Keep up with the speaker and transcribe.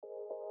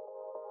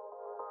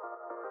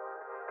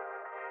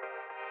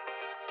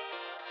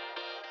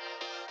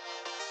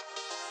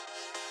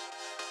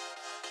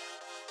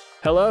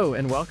Hello,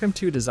 and welcome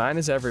to Design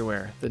is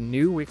Everywhere, the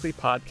new weekly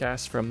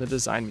podcast from the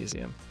Design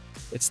Museum.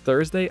 It's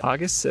Thursday,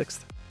 August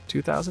 6th,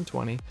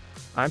 2020.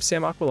 I'm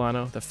Sam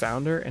Aquilano, the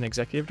founder and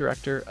executive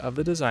director of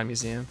the Design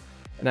Museum,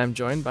 and I'm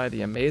joined by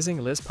the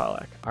amazing Liz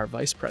Pollack, our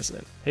vice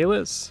president. Hey,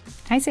 Liz.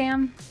 Hi,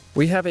 Sam.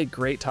 We have a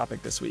great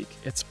topic this week.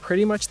 It's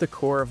pretty much the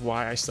core of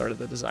why I started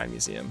the Design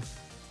Museum.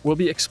 We'll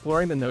be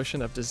exploring the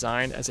notion of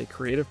design as a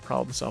creative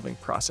problem-solving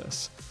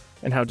process,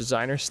 and how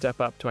designers step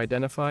up to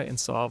identify and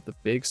solve the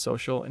big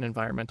social and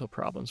environmental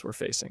problems we're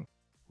facing.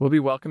 We'll be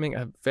welcoming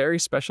a very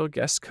special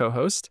guest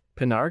co-host,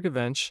 Pinar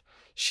Gavench.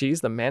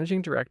 She's the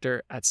managing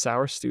director at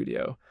Sauer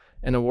Studio,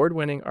 an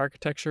award-winning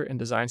architecture and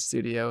design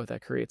studio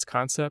that creates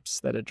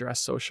concepts that address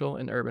social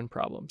and urban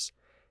problems.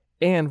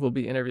 And we'll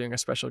be interviewing a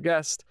special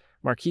guest,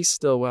 Marquise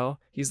Stillwell.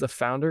 He's the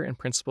founder and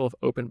principal of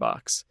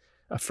OpenBox,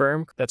 a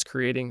firm that's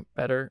creating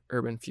better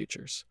urban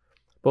futures.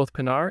 Both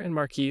Pinar and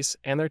Marquise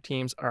and their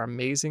teams are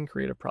amazing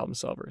creative problem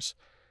solvers.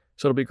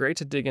 So it'll be great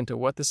to dig into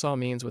what this all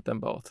means with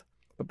them both.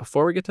 But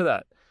before we get to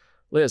that,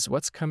 Liz,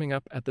 what's coming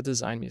up at the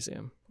Design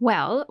Museum?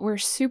 Well, we're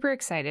super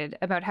excited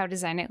about how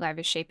Design It Live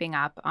is shaping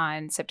up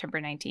on September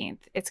 19th.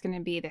 It's going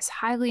to be this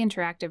highly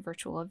interactive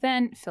virtual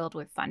event filled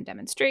with fun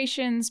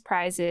demonstrations,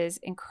 prizes,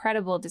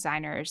 incredible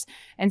designers,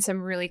 and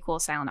some really cool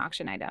silent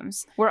auction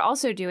items. We're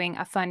also doing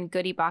a fun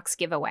goodie box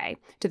giveaway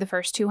to the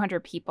first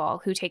 200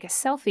 people who take a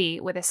selfie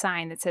with a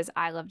sign that says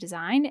 "I love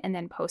design" and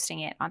then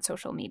posting it on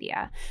social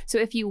media. So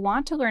if you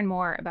want to learn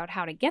more about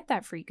how to get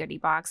that free goodie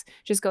box,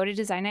 just go to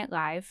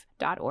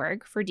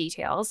designitlive.org for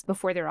details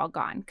before they're all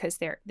gone, because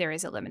there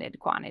is a limited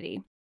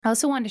quantity. I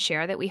also wanted to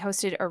share that we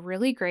hosted a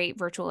really great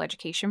virtual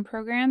education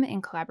program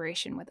in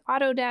collaboration with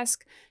Autodesk,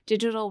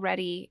 Digital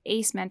Ready,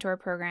 ACE Mentor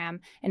Program,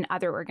 and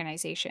other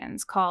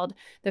organizations called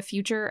The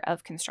Future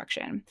of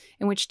Construction,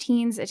 in which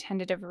teens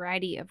attended a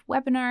variety of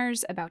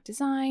webinars about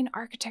design,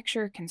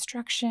 architecture,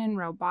 construction,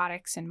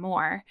 robotics, and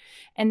more,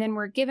 and then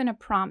were given a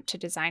prompt to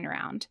design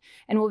around,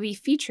 and we'll be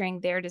featuring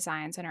their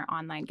designs in our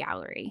online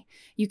gallery.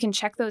 You can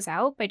check those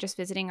out by just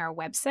visiting our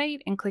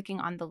website and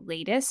clicking on the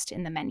latest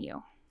in the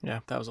menu.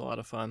 Yeah, that was a lot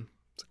of fun.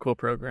 It's a cool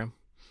program.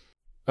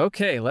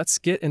 Okay, let's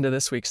get into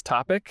this week's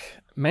topic.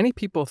 Many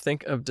people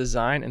think of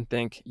design and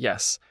think,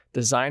 yes,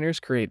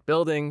 designers create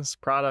buildings,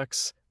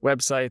 products,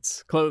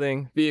 websites,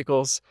 clothing,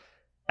 vehicles,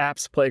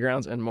 apps,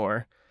 playgrounds, and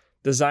more.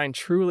 Design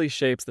truly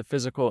shapes the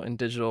physical and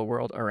digital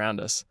world around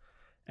us.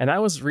 And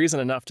that was reason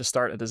enough to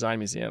start a design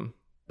museum.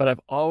 But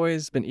I've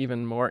always been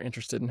even more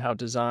interested in how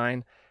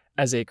design,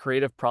 as a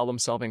creative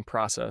problem-solving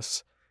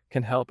process,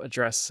 can help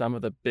address some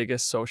of the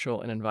biggest social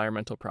and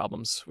environmental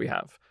problems we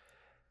have.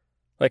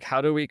 Like,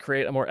 how do we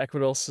create a more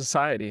equitable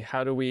society?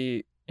 How do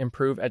we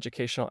improve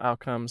educational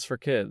outcomes for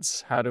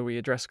kids? How do we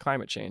address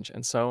climate change?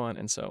 And so on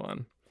and so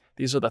on.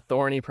 These are the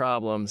thorny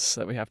problems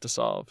that we have to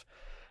solve.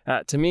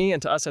 To me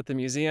and to us at the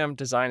museum,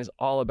 design is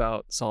all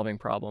about solving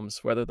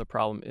problems, whether the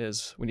problem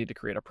is we need to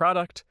create a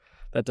product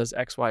that does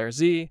X, Y, or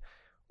Z,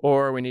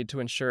 or we need to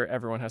ensure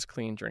everyone has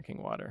clean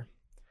drinking water.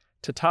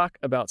 To talk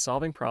about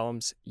solving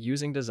problems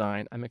using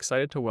design, I'm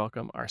excited to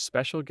welcome our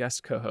special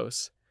guest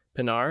co-host.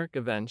 Pinar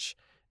Gavench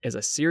is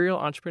a serial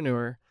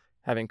entrepreneur,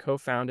 having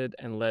co-founded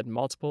and led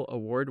multiple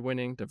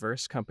award-winning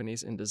diverse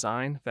companies in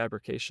design,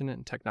 fabrication,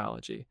 and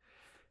technology.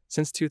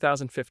 Since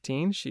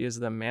 2015, she is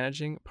the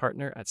managing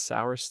partner at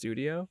Sauer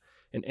Studio,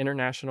 an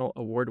international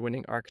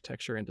award-winning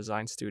architecture and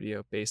design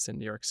studio based in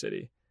New York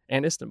City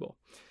and Istanbul.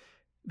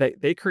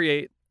 They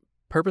create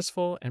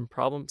purposeful and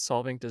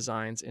problem-solving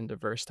designs in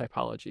diverse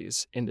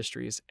typologies,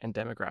 industries, and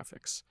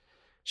demographics.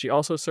 She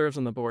also serves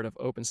on the board of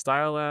Open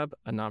Style Lab,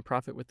 a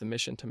nonprofit with the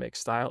mission to make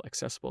style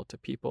accessible to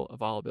people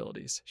of all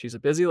abilities. She's a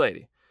busy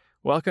lady.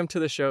 Welcome to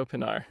the show,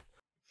 Pinar.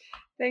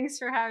 Thanks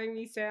for having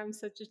me, Sam.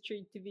 Such a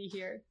treat to be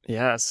here.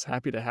 Yes,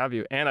 happy to have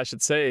you. And I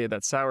should say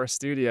that Sauer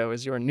Studio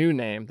is your new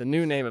name, the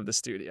new name of the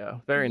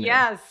studio. Very new.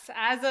 Yes,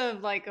 as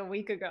of like a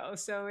week ago.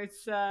 So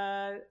it's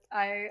I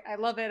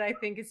love it. I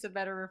think it's a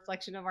better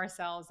reflection of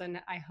ourselves,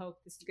 and I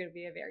hope this is going to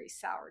be a very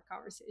sour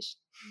conversation.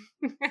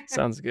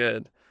 Sounds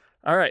good.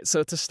 All right,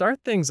 so to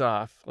start things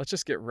off, let's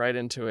just get right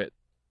into it.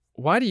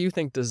 Why do you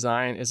think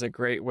design is a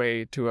great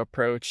way to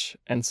approach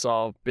and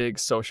solve big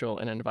social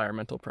and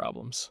environmental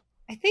problems?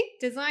 I think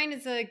design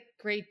is a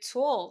great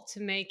tool to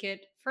make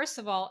it, first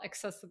of all,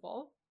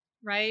 accessible,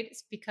 right?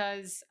 It's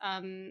because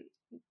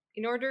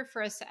in order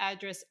for us to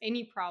address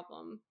any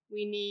problem,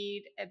 we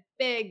need a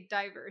big,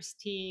 diverse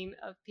team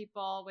of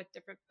people with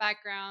different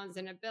backgrounds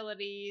and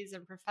abilities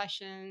and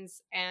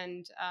professions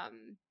and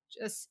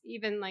just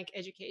even like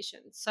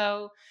education.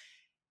 So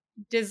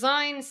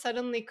design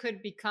suddenly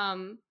could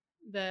become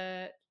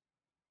the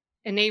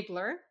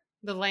enabler,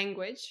 the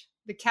language,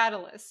 the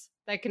catalyst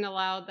that can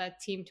allow that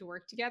team to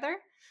work together,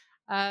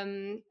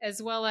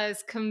 as well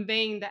as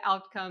conveying the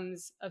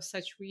outcomes of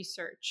such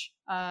research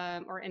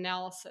or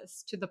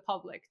analysis to the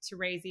public to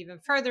raise even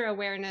further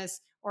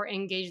awareness or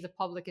engage the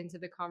public into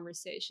the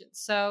conversation.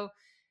 So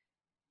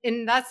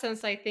in that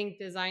sense, I think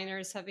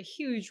designers have a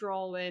huge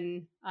role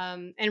in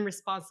and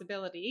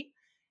responsibility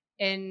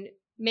in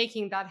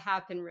making that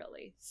happen,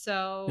 really.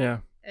 So Yeah.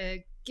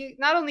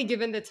 not only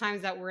given the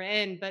times that we're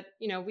in, but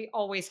we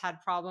always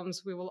had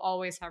problems. We will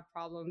always have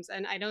problems,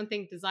 and I don't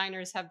think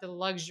designers have the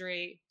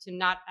luxury to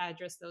not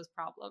address those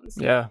problems.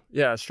 Yeah,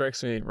 it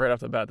strikes me right off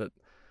the bat that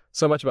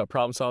so much about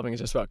problem solving is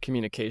just about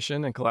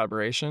communication and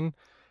collaboration,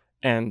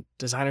 and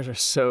designers are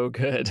so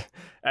good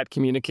at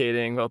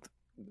communicating both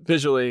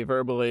visually,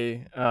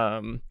 verbally.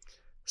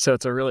 So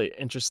it's a really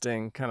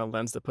interesting kind of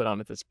lens to put on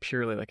it that's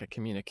purely like a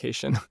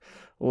communication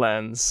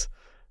lens.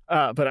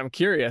 But I'm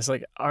curious,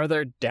 like, are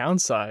there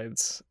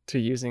downsides to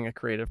using a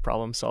creative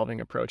problem-solving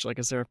approach? Like,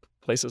 is there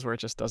places where it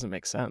just doesn't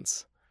make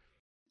sense?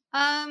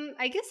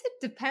 I guess it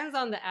depends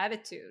on the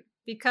attitude,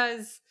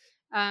 because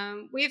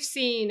we've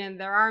seen, and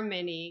there are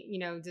many,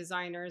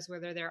 designers,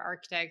 whether they're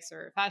architects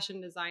or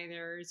fashion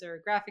designers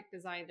or graphic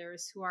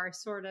designers, who are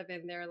sort of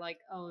in their like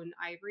own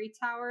ivory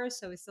tower.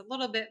 So it's a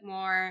little bit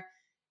more,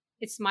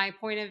 it's my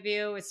point of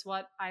view, it's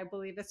what I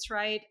believe is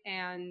right,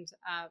 and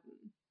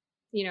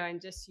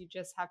and you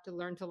just have to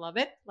learn to love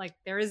it. Like,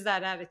 there is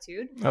that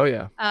attitude, Oh,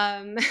 yeah.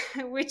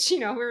 which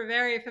we're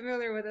very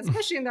familiar with,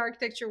 especially in the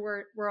architecture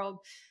world.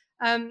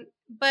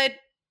 But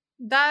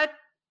that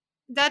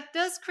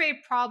does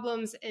create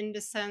problems in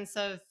the sense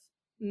of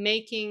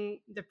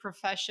making the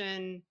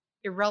profession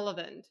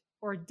irrelevant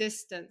or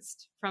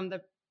distanced from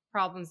the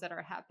problems that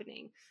are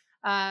happening.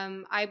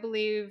 I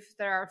believe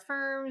there are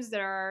firms,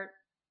 there are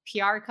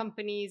PR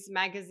companies,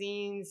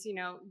 magazines,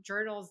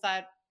 journals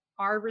that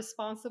are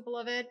responsible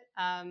of it.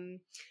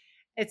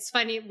 It's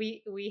funny,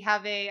 we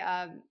have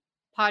a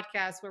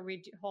podcast where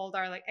we hold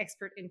our like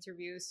expert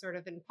interviews sort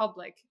of in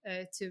public,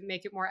 to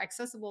make it more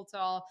accessible to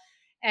all,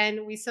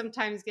 and we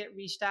sometimes get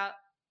reached out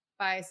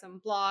by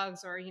some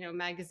blogs or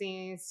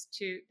magazines,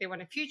 they want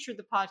to feature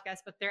the podcast,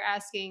 but they're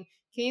asking,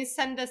 can you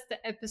send us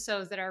the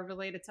episodes that are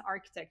related to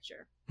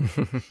architecture?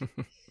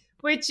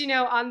 Which,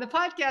 on the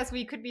podcast,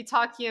 we could be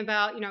talking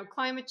about,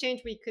 climate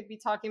change. We could be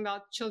talking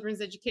about children's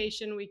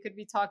education. We could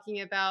be talking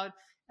about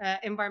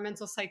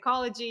environmental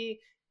psychology.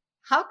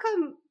 How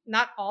come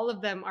not all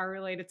of them are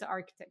related to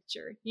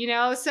architecture?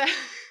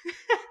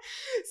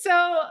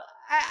 So,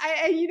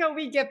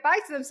 we get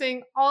back to them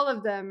saying all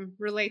of them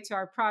relate to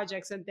our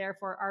projects and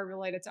therefore are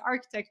related to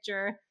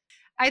architecture.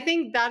 I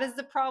think that is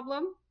the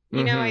problem.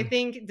 I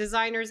think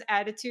designers'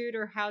 attitude,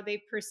 or how they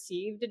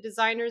perceive the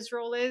designer's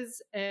role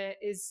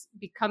is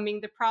becoming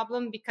the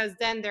problem, because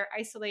then they're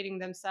isolating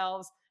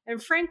themselves.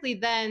 And frankly,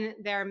 then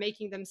they're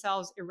making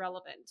themselves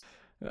irrelevant.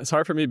 It's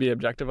hard for me to be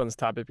objective on this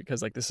topic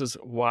because, like, this is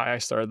why I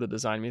started the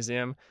Design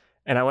Museum.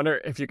 And I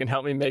wonder if you can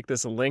help me make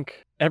this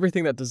link.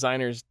 Everything that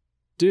designers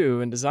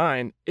do in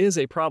design is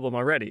a problem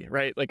already,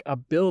 right? Like, a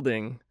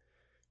building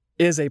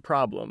is a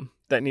problem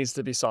that needs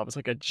to be solved. It's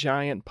like a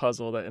giant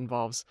puzzle that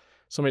involves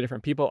so many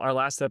different people. Our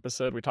last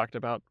episode, we talked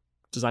about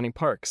designing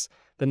parks,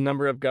 the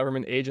number of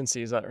government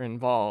agencies that are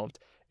involved.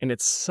 And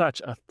it's such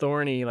a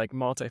thorny, like,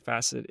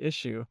 multifaceted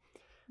issue.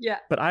 Yeah.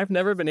 But I've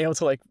never been able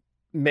to, like,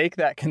 make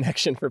that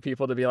connection for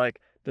people to be like,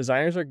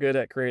 designers are good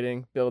at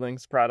creating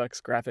buildings,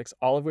 products, graphics,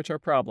 all of which are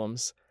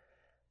problems,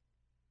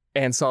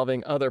 and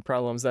solving other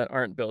problems that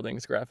aren't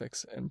buildings,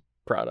 graphics, and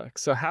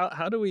products. So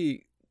how do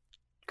we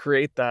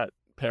create that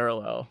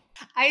parallel?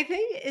 I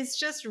think it's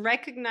just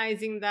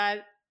recognizing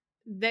that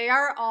they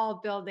are all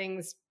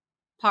buildings,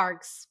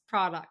 parks,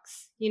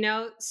 products,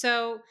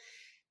 So,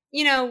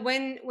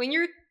 when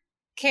you're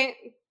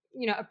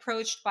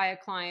approached by a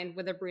client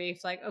with a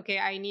brief, like, okay,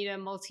 I need a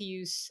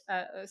multi-use,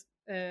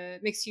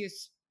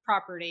 mixed-use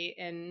property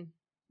in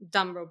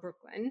Dumbo,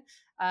 Brooklyn.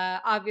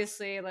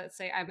 Obviously, let's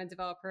say I'm a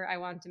developer, I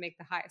want to make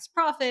the highest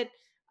profit.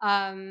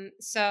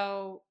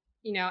 So,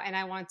 and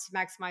I want to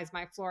maximize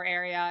my floor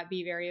area,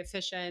 be very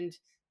efficient,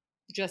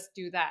 just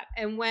do that.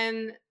 And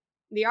when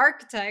the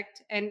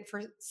architect, and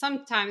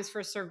sometimes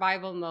for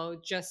survival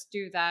mode, just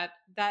do that,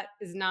 that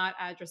is not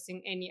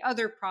addressing any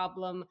other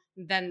problem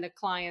than the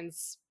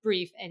client's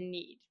brief and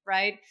need,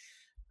 right?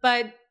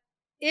 But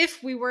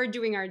if we were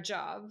doing our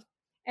job,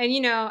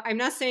 and I'm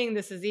not saying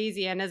this is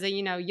easy, and as a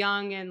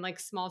young and like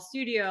small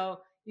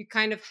studio, you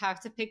kind of have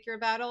to pick your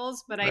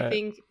battles. But Right. I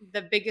think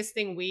the biggest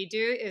thing we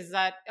do is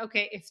that,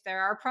 okay, if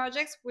there are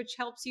projects which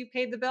helps you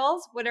pay the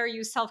bills, what are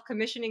you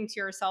self-commissioning to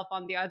yourself?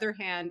 On the other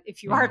hand,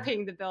 if you are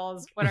paying the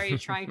bills, what are you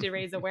trying to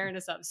raise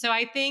awareness of? So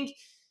I think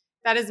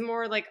that is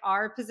more like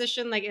our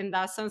position. Like, in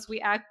that sense, we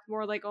act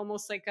more like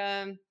almost like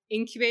a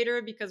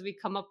incubator, because we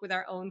come up with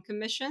our own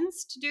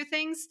commissions to do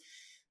things.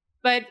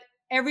 But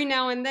every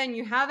now and then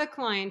you have a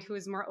client who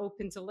is more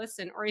open to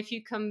listen, or if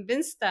you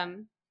convince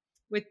them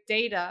with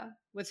data,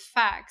 with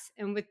facts,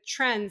 and with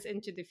trends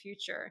into the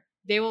future,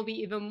 they will be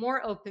even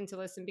more open to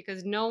listen,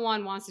 because no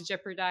one wants to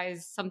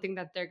jeopardize something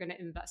that they're going to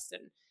invest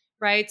in,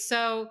 right?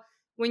 So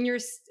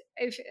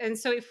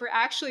if we're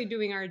actually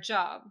doing our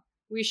job,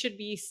 we should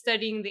be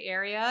studying the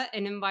area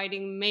and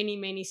inviting many,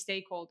 many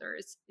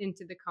stakeholders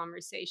into the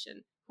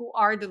conversation. Who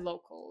are the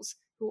locals?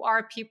 Who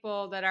are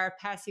people that are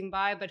passing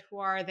by, but who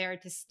are there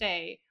to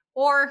stay?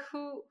 Or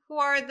who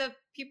are the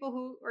people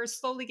who are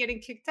slowly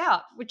getting kicked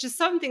out, which is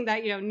something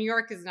that New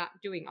York is not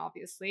doing,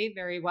 obviously,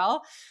 very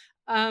well,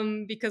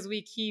 because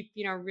we keep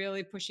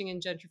really pushing in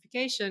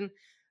gentrification.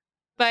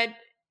 But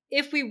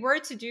if we were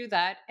to do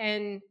that,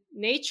 and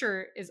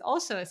nature is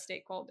also a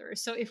stakeholder,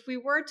 so if we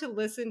were to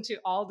listen to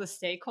all the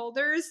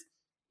stakeholders,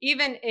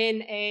 even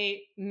in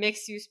a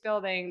mixed use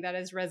building that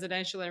is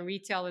residential and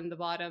retail in the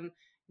bottom,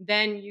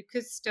 then you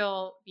could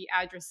still be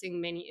addressing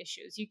many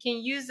issues. You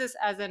can use this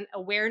as an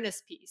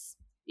awareness piece,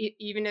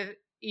 even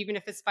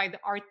if it's by the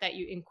art that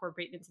you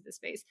incorporate into the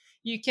space.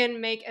 You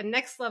can make a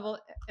next level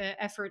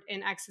effort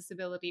in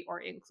accessibility or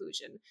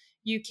inclusion.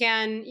 You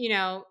can,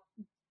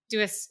 do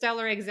a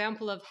stellar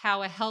example of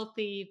how a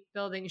healthy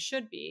building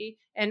should be,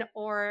 and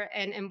or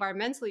an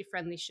environmentally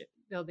friendly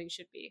building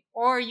should be.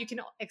 Or you can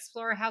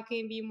explore how can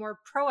you be more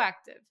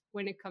proactive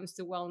when it comes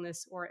to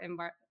wellness or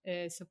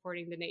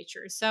supporting the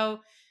nature. So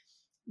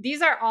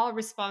these are all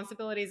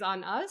responsibilities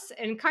on us,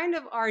 and kind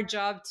of our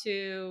job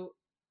to,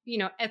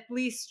 at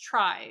least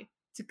try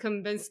to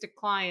convince the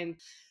client.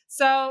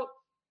 So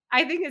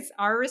I think it's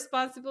our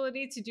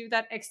responsibility to do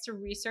that extra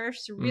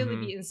research, to really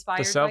be The inspired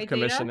by data.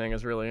 self-commissioning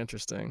is really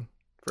interesting,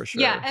 for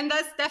sure. Yeah, and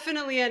that's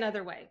definitely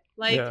another way.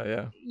 Like,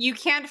 Yeah. you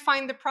can't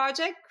find the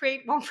project,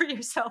 create one for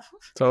yourself.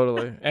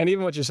 Totally. And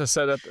even what you just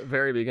said at the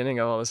very beginning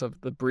of all this,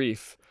 of the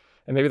brief,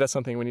 and maybe that's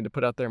something we need to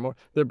put out there more.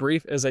 The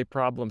brief is a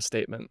problem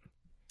statement.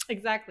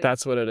 Exactly.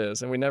 That's what it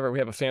is. And we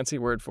have a fancy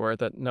word for it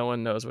that no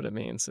one knows what it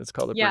means. It's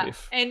called a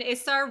brief. And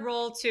it's our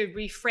role to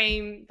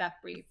reframe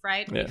that brief,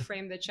 right? Yeah.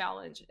 Reframe the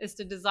challenge. It's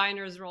the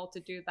designer's role to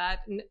do that.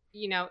 And,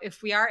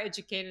 if we are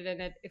educated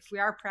in it, if we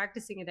are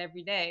practicing it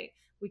every day,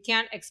 we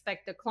can't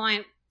expect the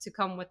client to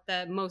come with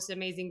the most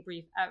amazing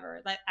brief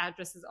ever that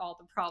addresses all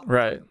the problems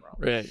in the world.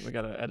 Right. We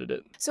got to edit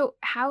it. So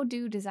how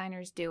do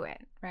designers do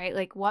it, right?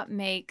 Like, what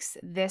makes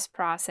this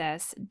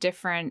process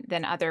different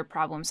than other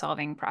problem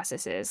solving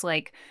processes,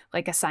 like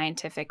a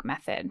scientific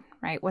method,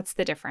 right? What's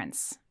the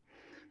difference?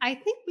 I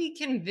think we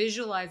can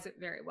visualize it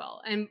very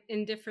well and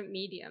in different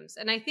mediums.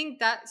 And I think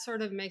that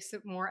sort of makes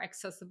it more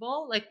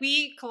accessible. Like,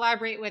 we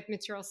collaborate with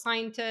material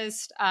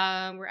scientists.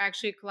 We're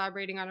actually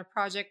collaborating on a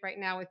project right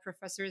now with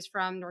professors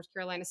from North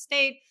Carolina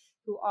State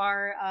who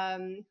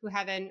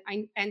have an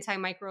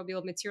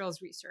antimicrobial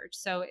materials research.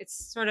 So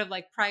it's sort of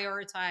like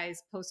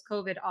prioritized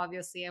post-COVID,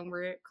 obviously. And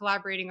we're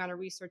collaborating on a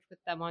research with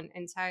them on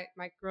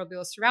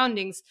antimicrobial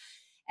surroundings.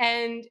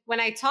 And when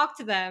I talk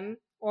to them,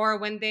 or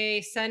when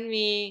they send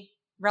me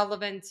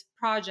relevant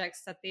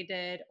projects that they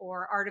did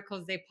or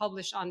articles they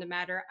published on the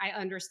matter, I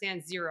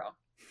understand zero.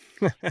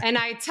 And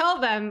I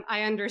tell them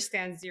I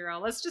understand zero.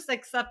 Let's just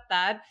accept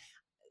that.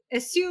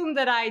 Assume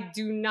that I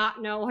do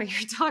not know what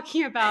you're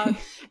talking about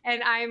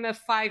and I'm a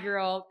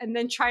 5-year-old, and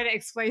then try to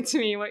explain to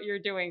me what you're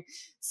doing.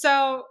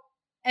 So,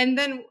 and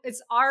then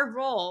it's our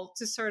role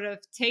to sort of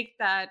take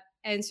that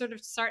and sort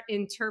of start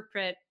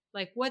interpret,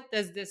 like, what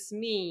does this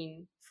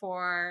mean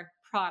for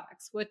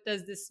products? What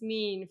does this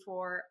mean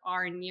for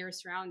our near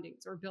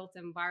surroundings or built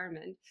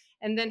environment?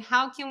 And then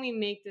how can we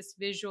make this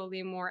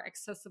visually more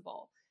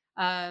accessible?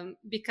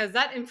 Because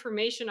that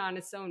information on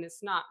its own is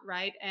not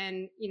right.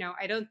 And,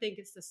 I don't think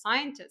it's the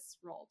scientist's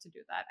role to do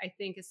that. I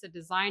think it's the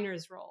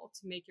designer's role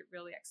to make it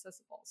really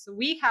accessible. So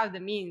we have the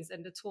means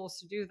and the tools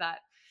to do that.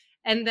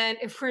 And then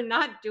if we're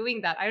not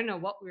doing that, I don't know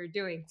what we're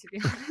doing, to be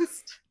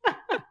honest.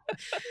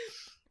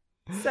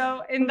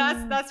 So, and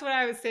that's what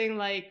I was saying,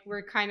 like,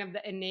 we're kind of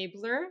the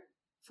enabler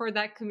for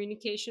that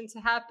communication to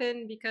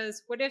happen.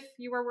 Because what if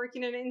you are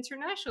working in an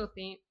international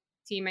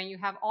team and you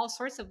have all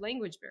sorts of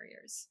language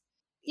barriers?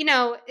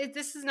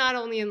 This is not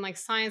only in like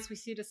science, we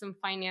see this in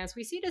finance,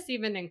 we see this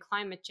even in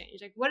climate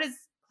change. Like, what does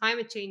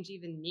climate change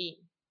even mean?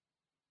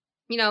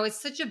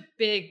 It's such a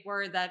big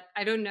word that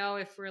I don't know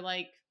if we're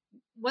like,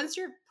 once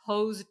you're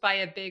posed by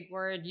a big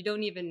word, you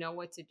don't even know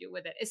what to do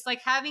with it. It's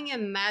like having a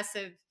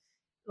massive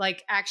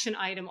like action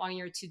item on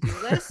your to-do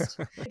list.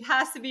 It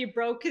has to be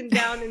broken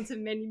down into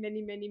many,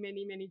 many, many,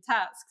 many, many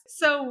tasks.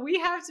 So we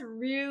have to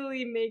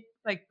really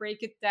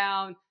break it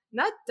down,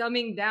 not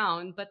dumbing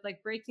down, but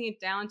like breaking it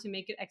down to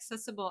make it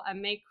accessible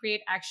and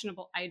create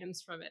actionable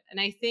items from it. And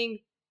I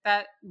think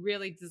that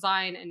really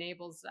design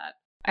enables that.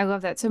 I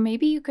love that. So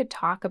maybe you could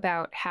talk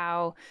about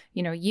how,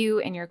 you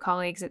and your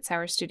colleagues at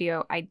Sauer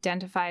Studio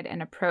identified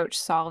and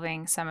approached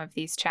solving some of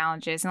these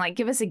challenges, and like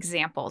give us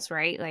examples,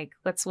 right? Like,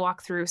 let's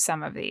walk through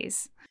some of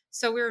these.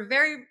 So we're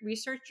very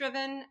research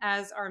driven,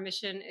 as our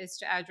mission is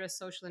to address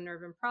social and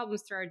urban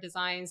problems through our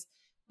designs.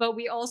 But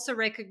we also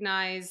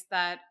recognize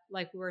that,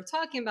 like we were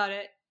talking about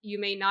it, you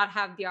may not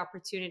have the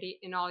opportunity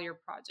in all your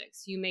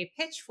projects. You may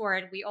pitch for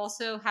it. We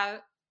also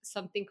have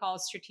something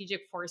called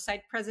strategic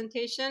foresight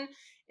presentation.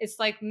 It's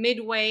like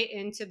midway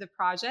into the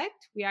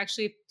project, we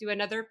actually do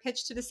another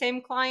pitch to the same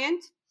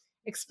client,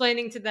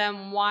 explaining to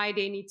them why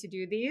they need to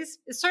do these.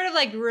 It's sort of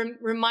like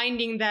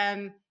reminding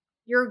them,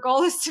 your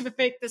goal is to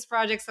make this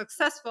project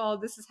successful.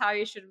 This is how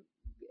you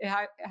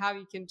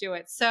can do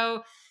it.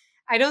 So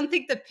I don't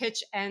think the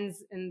pitch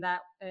ends in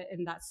that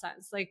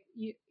sense. Like,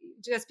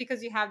 just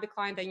because you have the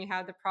client and you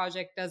have the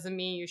project doesn't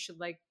mean you should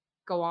like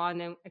go on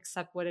and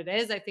accept what it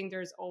is. I think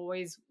there's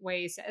always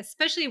ways,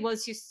 especially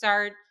once you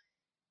start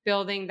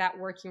building that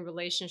working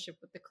relationship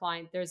with the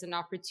client, there's an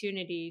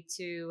opportunity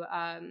to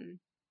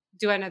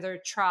do another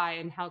try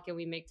and how can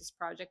we make this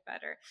project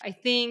better. I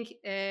think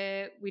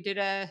we did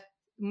a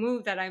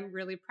move that I'm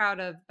really proud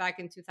of back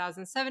in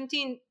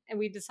 2017, and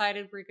we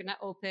decided we're going to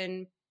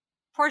open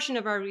portion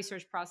of our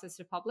research process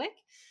to public.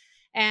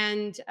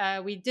 And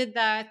we did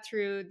that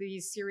through the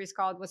series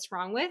called What's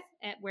Wrong With,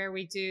 where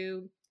we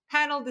do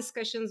panel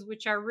discussions,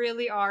 which are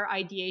really our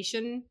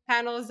ideation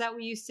panels that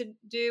we used to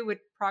do with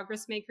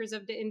progress makers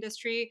of the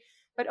industry,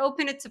 but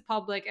open it to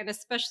public and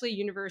especially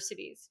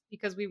universities,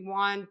 because we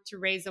want to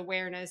raise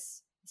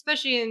awareness,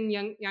 especially in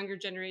younger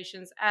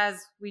generations. As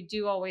we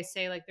do always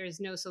say, like, there's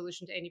no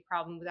solution to any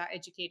problem without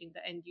educating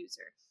the end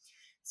user.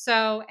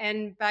 So,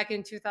 and back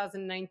in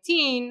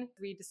 2019,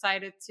 we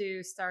decided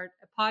to start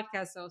a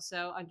podcast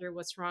also under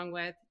What's Wrong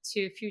With,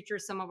 to feature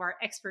some of our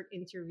expert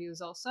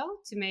interviews also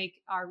to make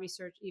our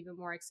research even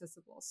more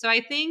accessible. So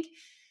I think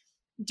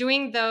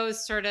doing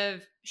those sort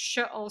of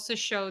also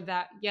show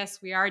that, yes,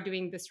 we are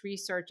doing this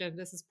research and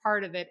this is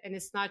part of it. And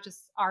it's not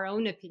just our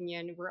own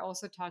opinion. We're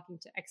also talking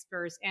to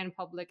experts and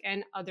public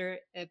and other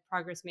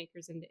progress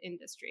makers in the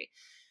industry.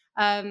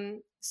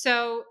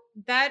 So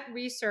that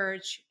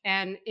research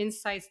and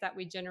insights that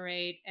we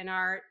generate and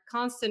our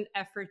constant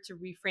effort to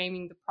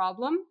reframing the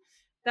problem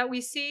that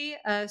we see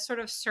sort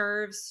of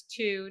serves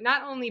to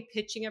not only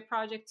pitching a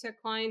project to a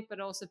client,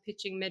 but also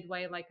pitching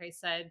midway, like I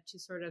said, to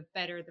sort of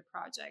better the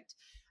project.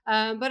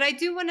 But I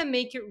do want to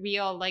make it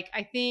real. Like,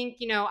 I think,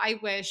 I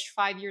wish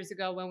 5 years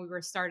ago when we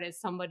were started,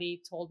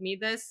 somebody told me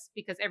this,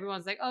 because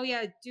everyone's like, oh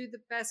yeah, do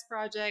the best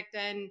project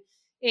and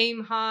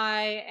aim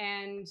high,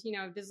 and,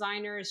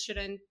 designers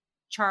shouldn't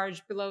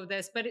charge below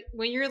this. But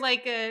when you're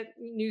like a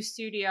new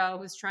studio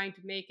who's trying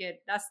to make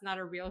it, that's not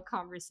a real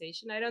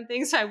conversation, I don't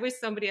think. So I wish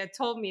somebody had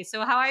told me.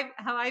 So how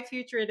I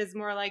future it is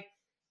more like,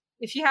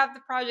 if you have the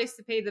projects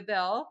to pay the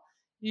bill,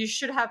 you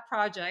should have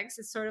projects.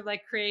 It's sort of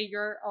like create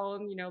your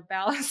own,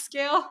 balance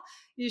scale.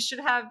 You should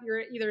have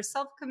your either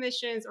self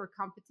commissions or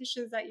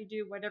competitions that you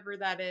do, whatever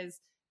that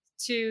is,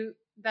 to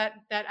that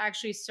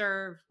actually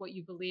serve what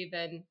you believe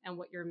in and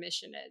what your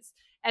mission is.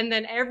 And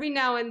then every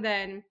now and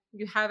then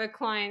you have a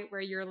client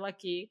where you're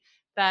lucky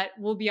that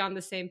will be on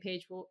the same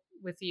page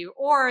with you,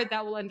 or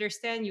that will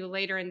understand you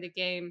later in the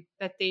game,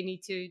 that they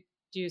need to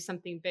do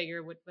something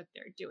bigger with what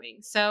they're doing.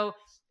 So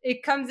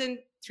it comes in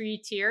 3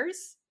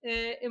 tiers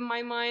in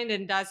my mind,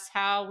 and that's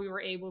how we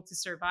were able to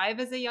survive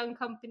as a young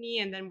company,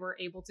 and then we're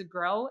able to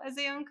grow as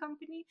a young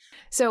company.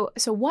 So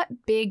what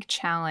big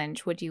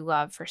challenge would you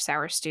love for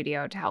Sour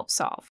Studio to help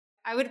solve?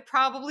 I would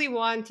probably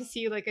want to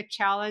see like a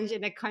challenge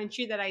in a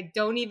country that I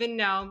don't even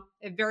know,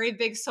 a very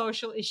big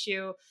social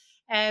issue,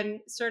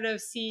 and sort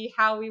of see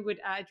how we would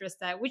address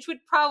that, which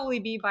would probably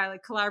be by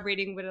like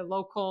collaborating with a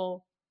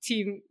local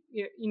team,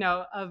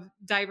 of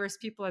diverse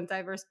people and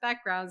diverse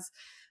backgrounds.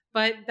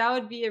 But that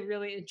would be a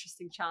really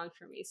interesting challenge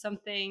for me,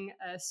 something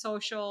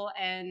social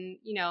and,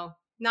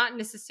 not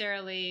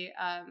necessarily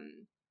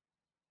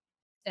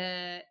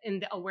in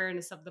the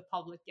awareness of the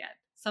public yet.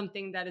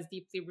 Something that is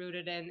deeply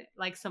rooted in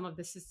like some of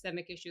the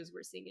systemic issues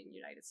we're seeing in the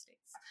United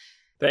States.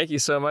 Thank you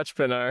so much,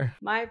 Pinar.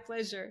 My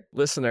pleasure.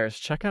 Listeners,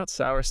 check out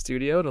Sour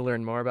Studio to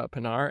learn more about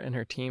Pinar and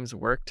her team's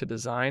work to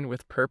design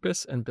with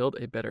purpose and build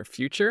a better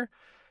future,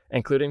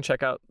 including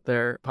check out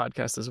their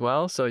podcast as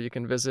well. So you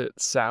can visit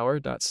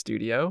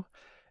sour.studio.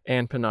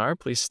 And Pinar,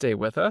 please stay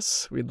with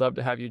us. We'd love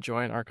to have you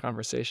join our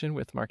conversation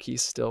with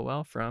Marquise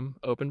Stillwell from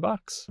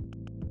OpenBox.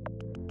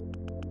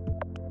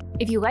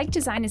 If you like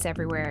Design is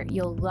Everywhere,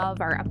 you'll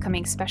love our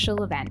upcoming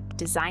special event,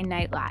 Design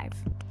Night Live.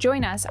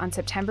 Join us on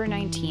September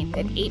 19th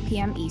at 8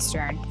 p.m.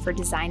 Eastern for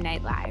Design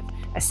Night Live,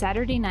 a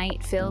Saturday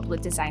night filled with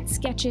design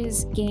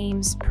sketches,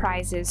 games,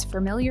 prizes,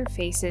 familiar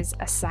faces,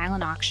 a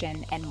silent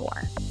auction, and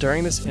more.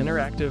 During this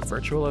interactive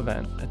virtual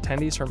event,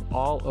 attendees from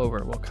all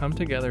over will come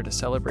together to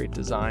celebrate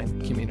design,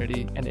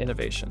 community, and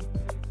innovation.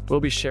 We'll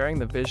be sharing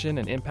the vision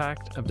and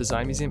impact of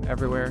Design Museum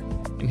Everywhere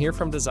and hear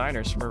from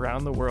designers from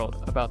around the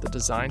world about the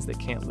designs they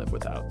can't live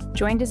without.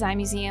 Join Design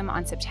Museum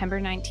on September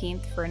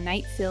 19th for a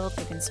night filled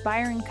with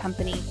inspiring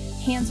company,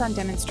 hands-on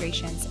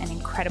demonstrations, and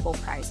incredible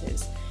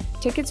prizes.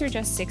 Tickets are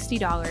just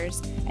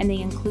 $60, and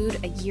they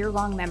include a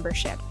year-long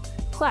membership.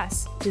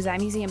 Plus, Design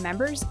Museum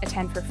members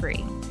attend for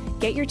free.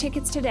 Get your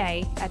tickets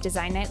today at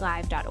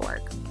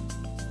designnightlive.org.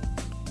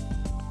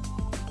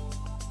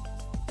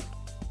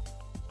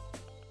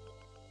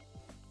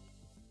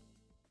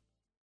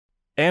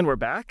 And we're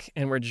back,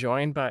 and we're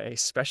joined by a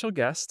special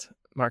guest.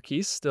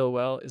 Marquise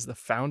Stillwell is the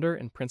founder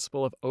and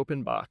principal of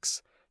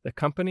OpenBox, the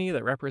company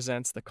that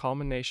represents the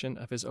culmination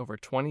of his over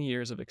 20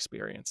 years of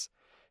experience.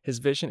 His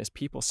vision is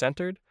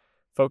people-centered,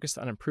 focused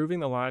on improving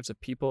the lives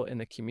of people in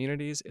the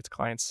communities its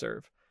clients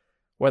serve,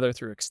 whether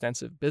through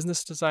extensive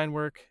business design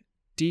work,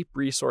 deep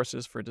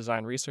resources for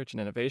design research and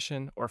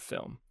innovation, or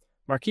film.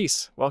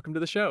 Marquise, welcome to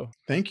the show.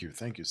 Thank you.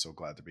 So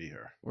glad to be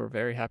here. We're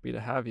very happy to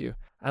have you.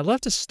 I'd love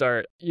to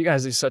start. You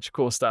guys do such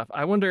cool stuff.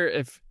 I wonder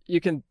if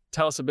you can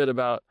tell us a bit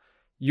about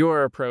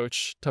your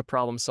approach to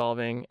problem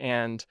solving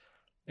and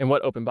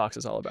what OpenBox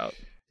is all about.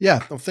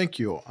 Yeah, no, thank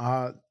you.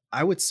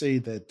 I would say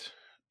that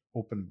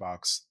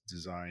OpenBox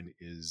design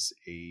is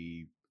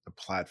a a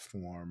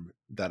platform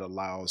that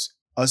allows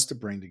us to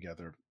bring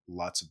together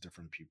lots of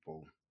different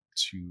people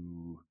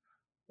to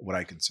what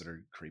I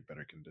consider create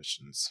better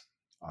conditions.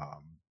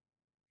 Um,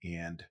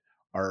 and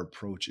our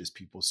approach is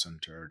people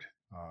centered,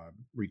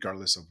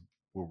 regardless of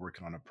we're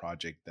working on a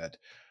project that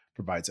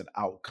provides an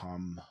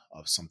outcome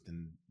of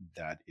something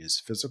that is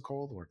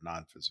physical or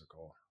non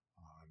physical.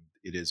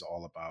 It is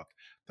all about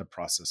the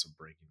process of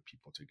bringing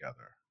people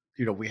together.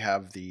 We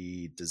have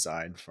the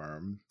design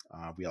firm.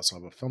 We also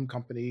have a film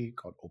company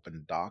called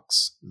Open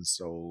Docs. And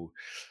so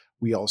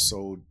we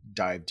also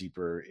dive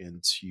deeper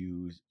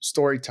into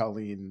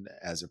storytelling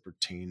as it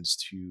pertains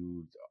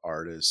to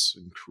artists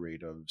and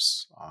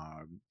creatives.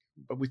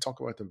 But we talk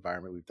about the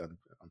environment. We've done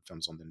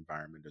films on the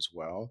environment as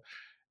well.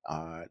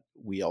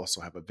 We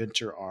also have a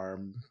venture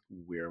arm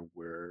where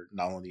we're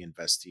not only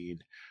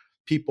investing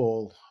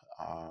people,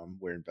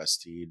 we're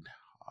investing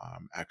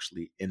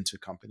actually into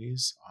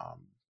companies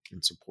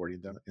and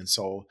supporting them. And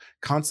so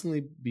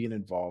constantly being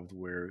involved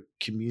where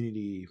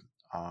community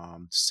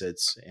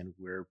sits and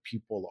where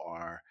people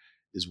are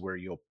is where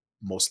you'll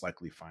most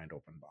likely find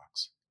Open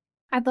Box.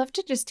 I'd love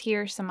to just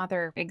hear some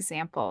other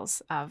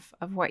examples of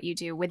what you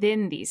do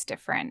within these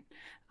different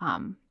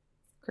um,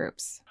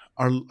 groups.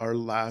 Our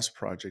last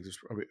project is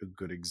probably a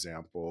good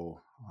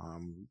example.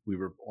 We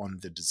were on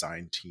the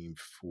design team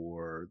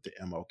for the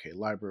MLK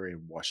Library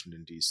in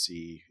Washington,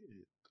 D.C.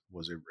 It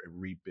was a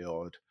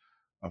rebuild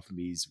of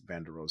Mies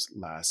van der Rohe's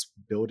last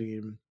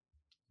building.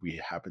 We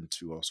happened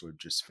to also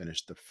just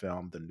finish the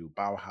film, The New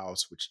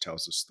Bauhaus, which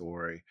tells the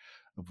story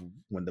of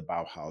when the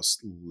Bauhaus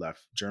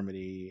left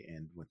Germany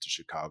and went to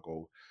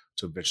Chicago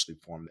to eventually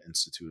form the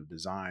Institute of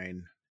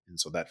Design. And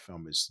so that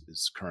film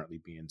is currently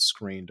being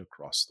screened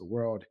across the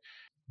world.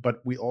 But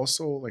we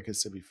also, like I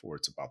said before,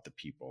 it's about the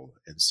people.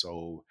 And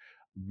so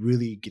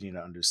really getting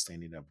an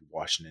understanding of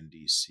Washington,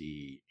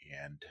 D.C.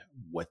 and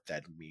what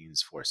that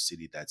means for a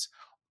city that's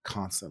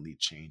constantly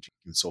changing.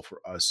 And so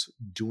for us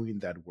doing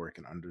that work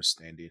and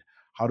understanding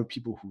how do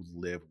people who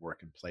live,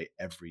 work, and play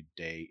every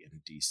day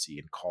in DC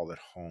and call it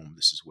home?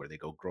 This is where they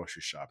go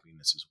grocery shopping.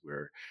 This is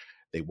where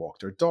they walk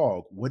their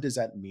dog. What does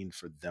that mean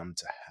for them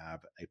to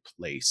have a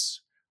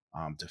place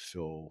to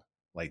feel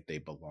like they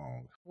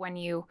belong? When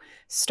you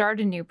start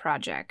a new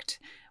project,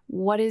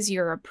 what is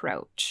your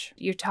approach?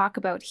 You talk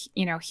about,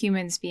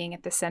 humans being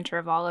at the center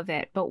of all of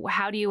it, but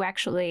how do you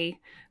actually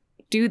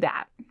do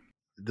that?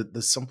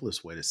 The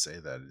simplest way to say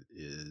that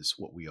is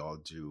what we all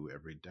do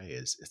every day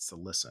is it's to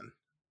listen.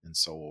 And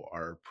so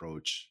our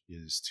approach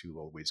is to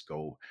always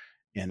go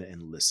in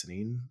and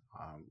listening.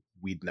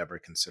 We'd never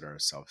consider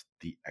ourselves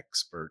the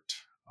expert.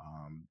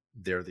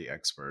 They're the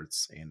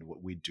experts, and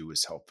what we do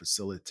is help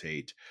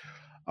facilitate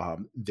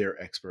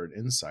their expert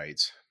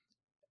insights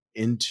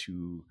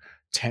into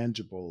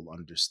tangible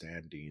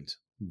understandings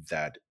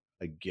that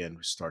again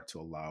start to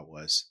allow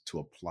us to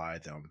apply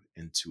them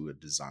into a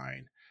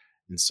design.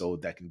 And so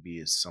that can be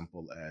as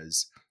simple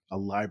as a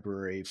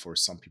library for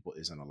some people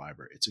isn't a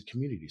library, it's a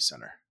community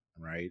center,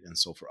 right? And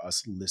so for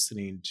us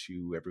listening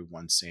to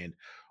everyone saying,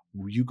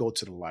 you go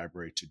to the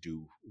library to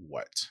do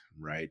what,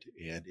 right?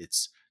 And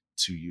it's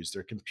to use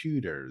their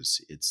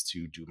computers, it's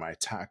to do my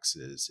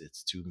taxes,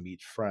 it's to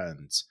meet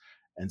friends.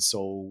 And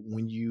so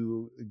when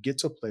you get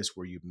to a place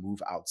where you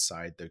move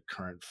outside the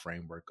current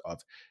framework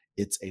of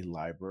it's a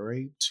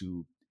library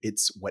to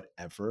it's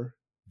whatever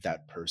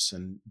that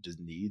person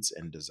needs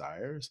and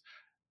desires,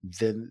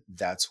 then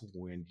that's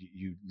when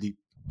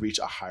reach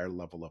a higher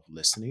level of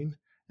listening.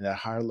 And that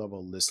higher level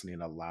of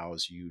listening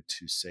allows you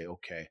to say,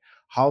 okay,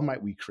 how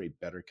might we create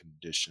better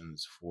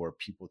conditions for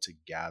people to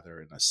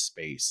gather in a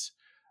space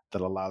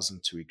that allows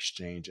them to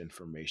exchange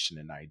information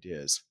and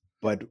ideas?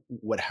 But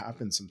what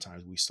happens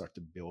sometimes, we start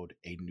to build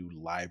a new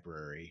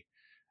library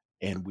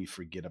and we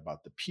forget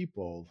about the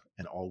people,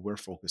 and all we're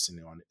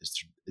focusing on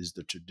is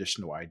the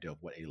traditional idea of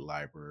what a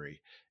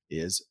library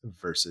is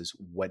versus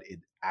what it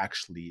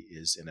actually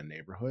is in a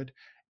neighborhood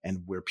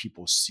and where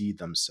people see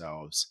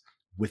themselves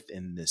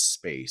within this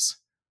space,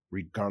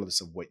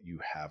 regardless of what you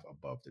have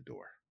above the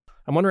door.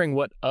 I'm wondering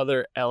what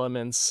other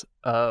elements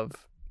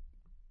of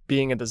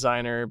being a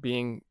designer,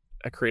 being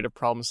a creative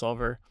problem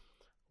solver,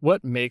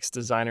 what makes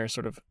designers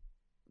sort of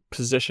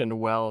positioned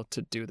well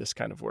to do this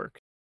kind of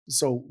work?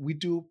 So we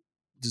do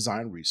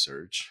design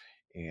research,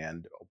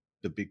 and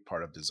the big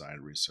part of design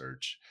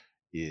research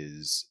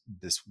is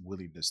this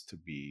willingness to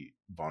be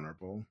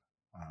vulnerable,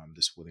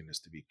 this willingness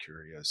to be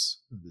curious,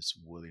 this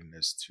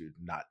willingness to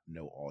not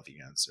know all the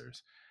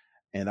answers.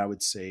 And I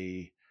would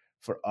say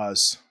for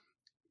us,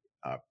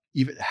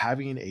 even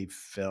having a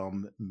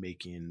film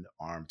making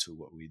arm to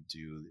what we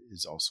do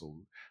is also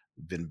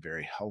been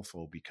very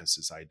helpful because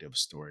this idea of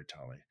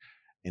storytelling.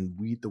 And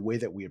the way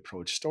that we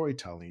approach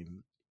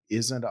storytelling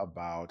isn't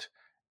about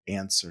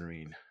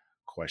answering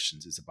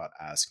questions, it's about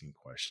asking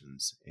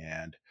questions.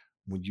 And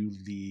when you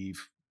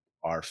leave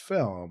our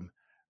film,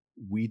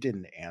 we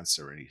didn't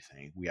answer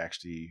anything. We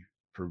actually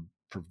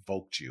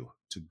provoked you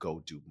to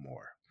go do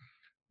more,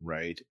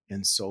 right?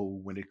 And so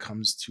when it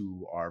comes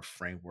to our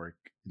framework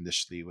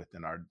initially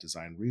within our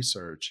design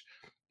research,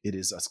 it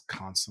is us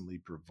constantly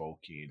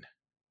provoking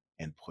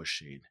and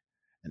pushing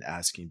and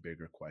asking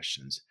bigger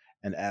questions.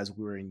 And as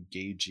we're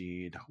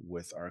engaging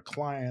with our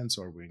clients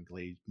or we're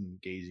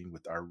engaging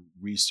with our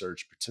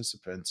research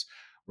participants,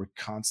 we're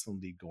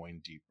constantly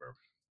going deeper,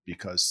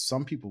 because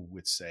some people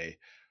would say,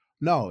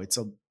 no, it's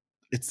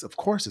of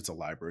course it's a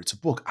library, it's a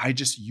book. I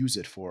just use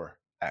it for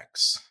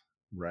X,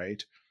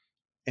 right?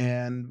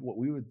 And what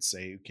we would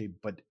say, okay,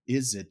 but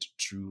is it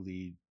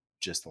truly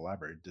just a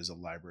library? Does a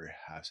library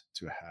have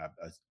to have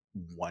a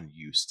one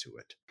use to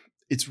it?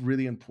 It's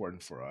really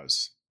important for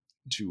us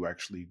to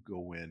actually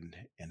go in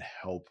and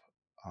help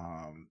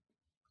um,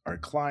 our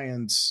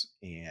clients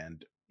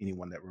and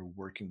anyone that we're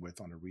working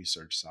with on the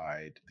research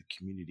side, the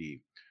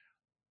community,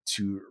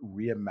 to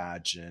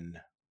reimagine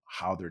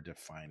how they're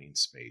defining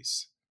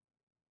space.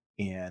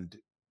 And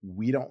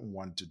we don't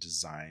want to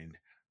design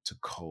to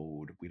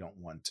code. We don't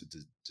want to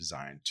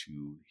design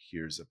to,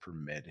 here's a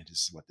permit and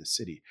this is what the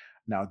city.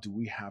 Now, do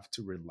we have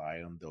to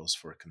rely on those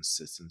for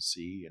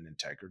consistency and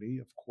integrity?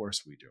 Of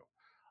course we do.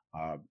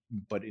 Uh,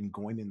 but in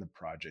going in the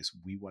projects,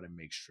 we want to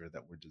make sure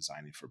that we're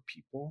designing for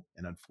people.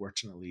 And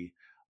unfortunately,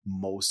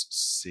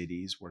 most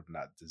cities were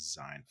not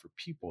designed for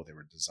people, they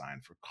were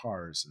designed for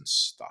cars and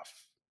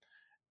stuff.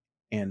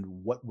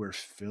 And what we're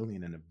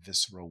feeling in a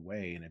visceral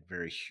way, in a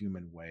very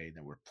human way,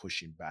 that we're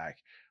pushing back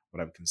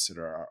what I would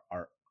consider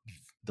our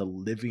the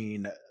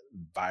living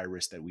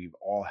virus that we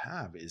all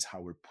have, is how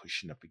we're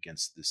pushing up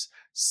against this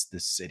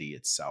city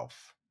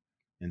itself.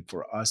 And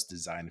for us,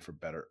 designing for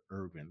better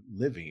urban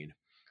living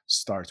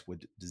starts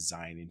with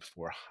designing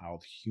for how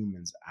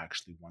humans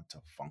actually want to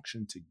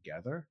function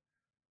together,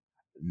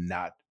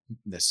 not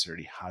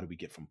necessarily how do we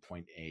get from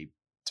point A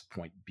to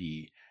point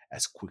B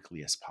as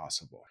quickly as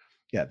possible.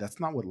 Yeah, that's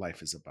not what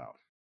life is about.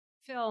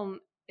 Film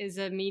is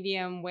a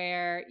medium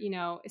where,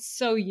 it's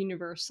so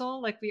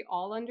universal, like we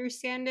all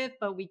understand it,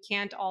 but we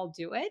can't all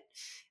do it.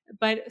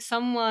 But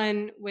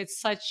someone with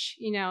such,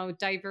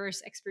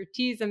 diverse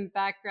expertise and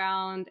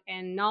background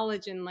and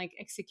knowledge and like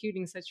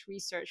executing such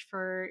research,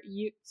 for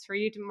you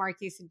to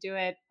Marquise to do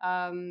it,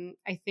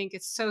 I think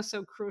it's so,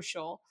 so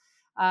crucial.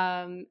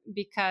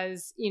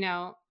 Because,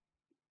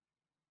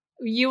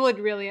 you would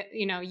really,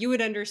 you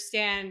would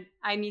understand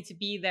I need to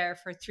be there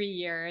for 3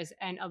 years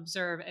and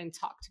observe and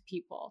talk to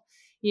people.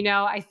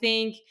 I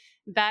think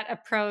that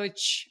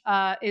approach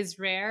is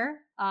rare,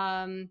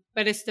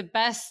 but it's the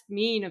best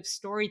mean of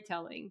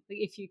storytelling. Like,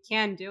 if you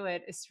can do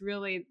it,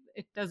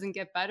 it doesn't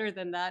get better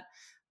than that.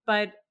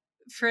 But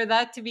for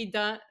that to be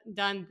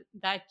done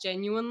that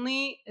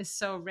genuinely is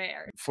so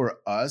rare. For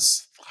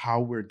us, how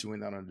we're doing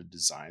that on the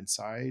design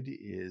side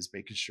is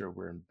making sure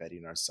we're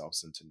embedding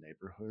ourselves into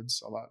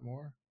neighborhoods a lot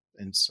more.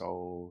 And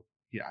so,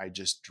 yeah, I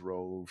just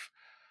drove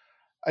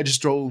a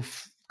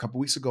couple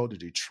weeks ago to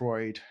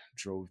Detroit,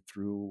 drove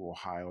through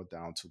Ohio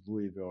down to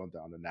Louisville,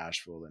 down to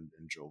Nashville, and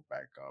drove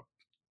back up,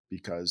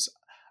 because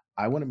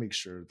I want to make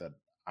sure that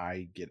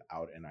I get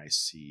out and I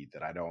see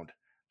that I don't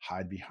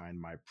hide behind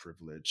my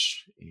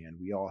privilege. And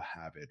we all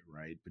have it,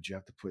 right? But you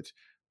have to put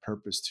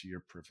purpose to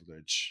your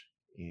privilege.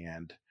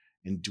 And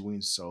in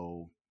doing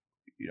so,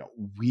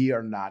 we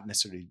are not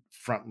necessarily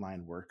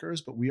frontline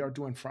workers, but we are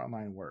doing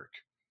frontline work.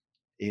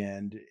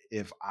 And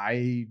if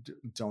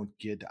don't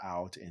get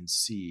out and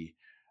see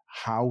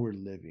how we're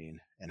living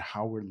and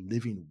how we're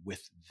living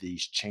with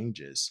these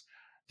changes,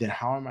 then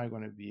how am I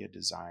going to be a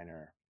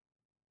designer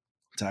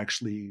to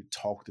actually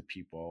talk to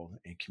people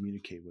and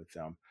communicate with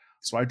them?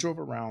 So I drove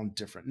around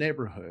different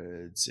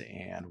neighborhoods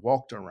and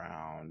walked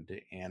around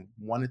and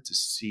wanted to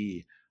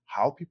see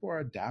how people are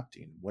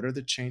adapting. What are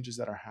the changes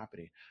that are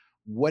happening?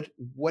 What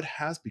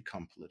has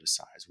become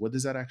politicized? What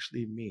does that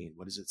actually mean?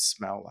 What does it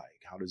smell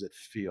like? How does it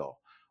feel?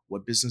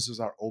 What businesses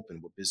are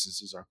open? What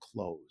businesses are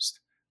closed?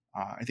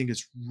 I think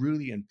it's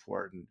really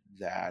important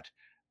that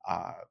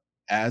uh,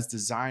 as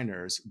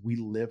designers, we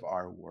live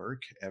our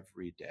work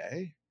every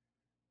day,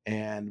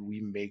 and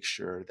we make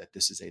sure that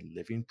this is a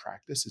living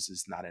practice. This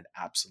is not an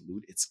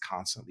absolute, it's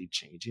constantly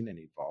changing and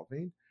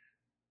evolving.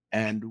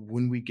 And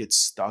when we get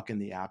stuck in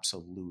the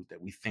absolute,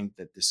 that we think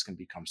that this can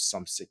become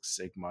some Six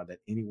Sigma that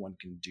anyone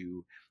can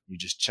do, you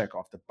just check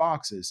off the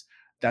boxes,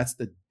 that's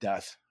the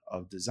death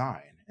of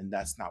design. And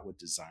that's not what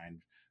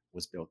design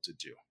was built to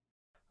do.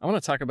 I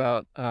want to talk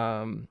about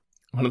one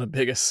of the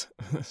biggest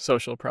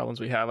social problems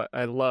we have.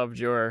 I loved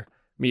your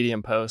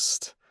Medium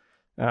post.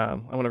 I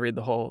want to read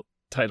the whole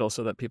title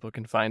so that people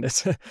can find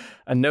it.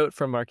 A note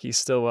from Marquise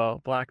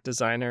Stillwell, Black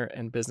designer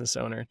and business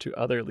owner, to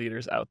other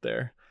leaders out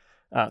there.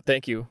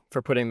 Thank you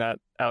for putting that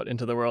out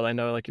into the world. I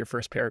know, like, your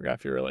first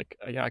paragraph, you were like,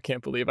 yeah, I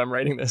can't believe I'm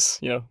writing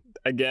this,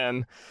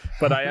 again,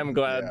 but I am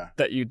glad Yeah.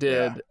 that you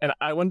did. Yeah. And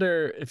I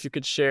wonder if you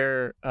could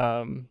share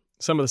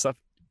some of the stuff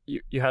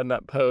you had in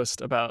that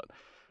post about,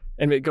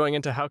 and going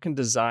into how can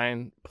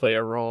design play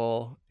a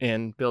role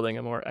in building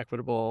a more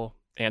equitable,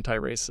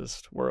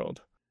 anti-racist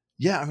world?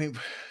 Yeah, I mean,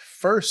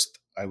 first,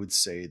 I would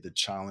say the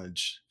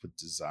challenge with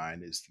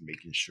design is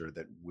making sure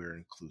that we're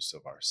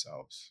inclusive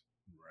ourselves,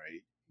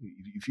 right?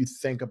 If you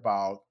think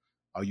about,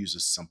 I'll use a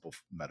simple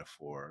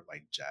metaphor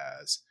like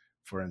jazz.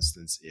 For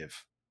instance,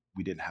 if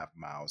we didn't have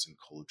Miles and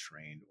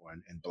Coltrane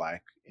and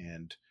Black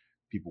and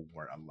people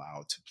weren't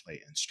allowed to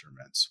play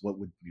instruments, what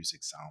would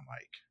music sound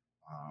like?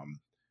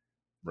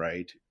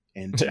 Right?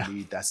 And to Yeah.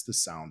 me, that's the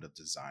sound of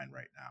design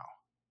right now.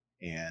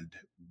 And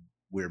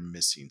we're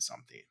missing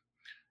something.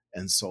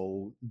 And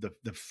so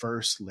the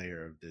first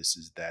layer of this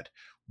is that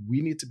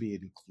we need to be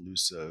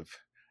inclusive,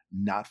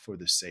 not for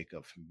the sake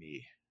of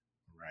me,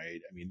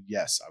 right? I mean,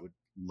 yes, I would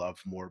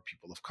love more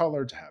people of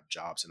color to have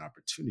jobs and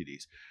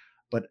opportunities,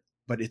 but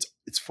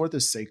it's for the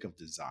sake of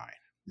design.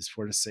 It's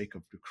for the sake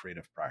of the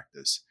creative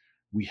practice.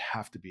 We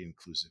have to be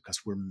inclusive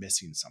because we're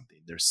missing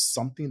something. There's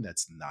something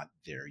that's not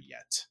there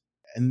yet.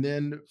 And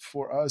then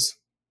for us,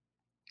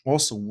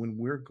 also when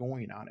we're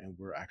going out and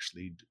we're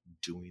actually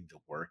doing the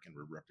work and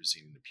we're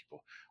representing the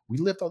people,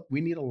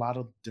 we need a lot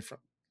of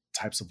different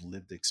types of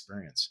lived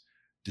experience.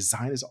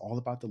 Design is all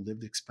about the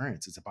lived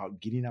experience. It's about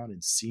getting out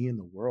and seeing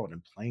the world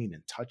and playing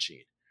and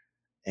touching.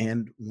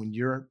 And when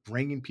you're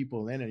bringing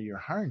people in and you're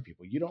hiring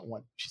people, you don't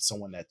want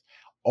someone that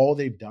all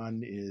they've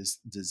done is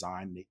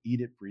design. They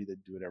eat it, breathe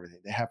it, do it, everything.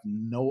 They have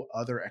no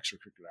other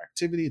extracurricular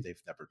activity.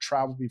 They've never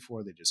traveled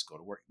before. They just go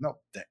to work. No,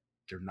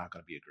 they're not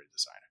going to be a great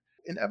designer.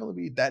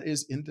 Inevitably, that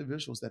is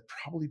individuals that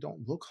probably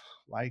don't look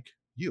like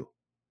you.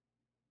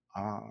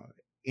 Uh,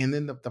 and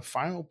then the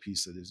final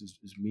piece of this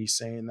is me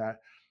saying that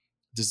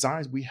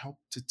designs, we help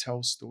to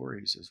tell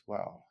stories as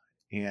well.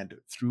 And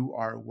through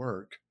our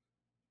work,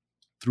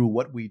 through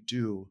what we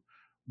do,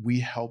 we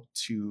help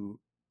to,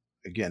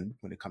 again,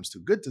 when it comes to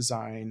good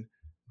design,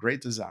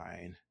 great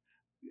design,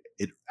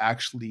 it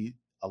actually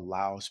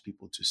allows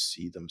people to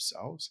see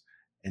themselves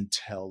and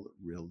tell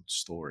real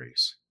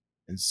stories.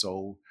 And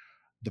so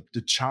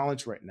the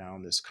challenge right now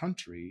in this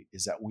country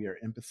is that we are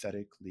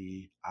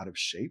empathetically out of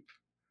shape.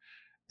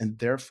 And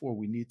therefore,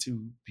 we need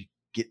to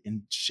get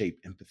in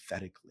shape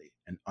empathetically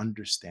and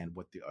understand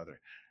what the other.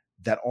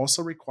 That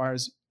also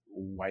requires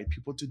white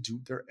people to do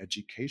their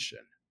education.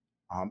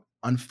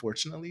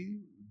 Unfortunately,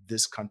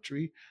 this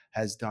country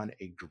has done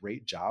a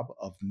great job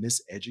of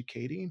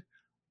miseducating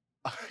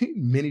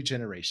many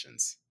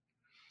generations,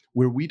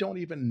 where we don't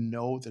even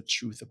know the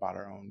truth about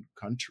our own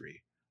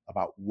country,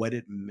 about what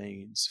it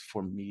means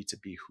for me to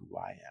be who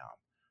I am.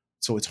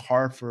 So it's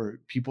hard for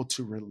people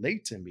to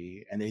relate to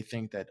me, and they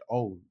think that,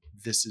 oh,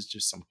 this is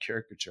just some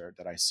caricature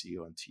that I see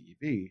on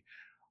TV.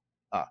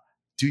 Uh,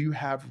 do you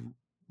have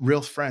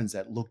real friends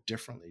that look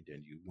differently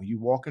than you? When you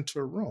walk into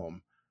a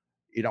room,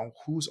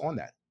 who's on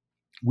that?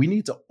 We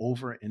need to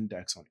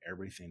over-index on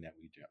everything that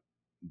we do,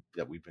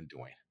 that we've been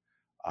doing.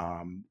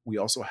 We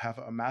also have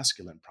a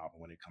masculine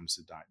problem when it comes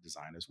to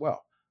design as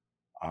well,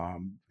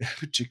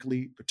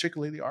 particularly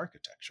the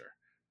architecture.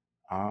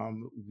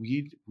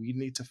 We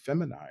need to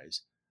feminize,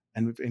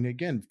 and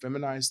again,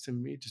 feminize to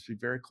me, just be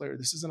very clear.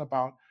 This isn't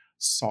about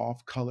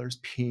soft colors,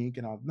 pink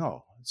and all.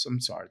 No, I'm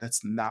sorry,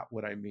 that's not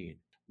what I mean.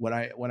 What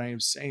I am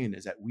saying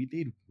is that we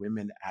need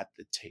women at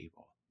the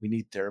table. We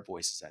need their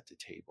voices at the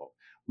table.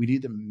 We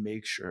need to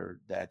make sure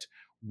that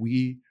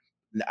and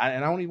I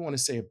don't even want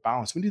to say a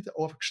balance. We need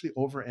to actually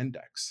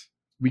over-index.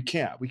 We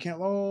can't.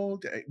 Oh,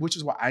 which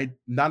is why I'm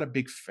not a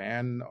big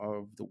fan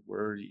of the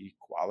word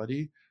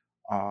equality,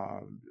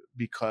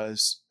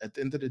 because at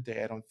the end of the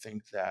day, I don't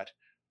think that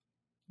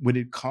when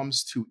it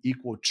comes to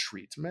equal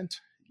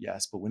treatment,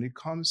 yes, but when it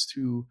comes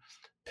to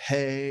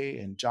pay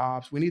and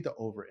jobs, we need to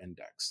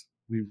over-index.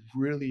 We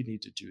really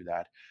need to do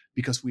that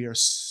because we are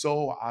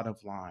so out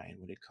of line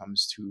when it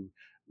comes to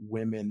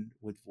women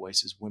with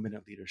voices, women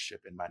in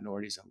leadership, and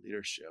minorities in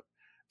leadership,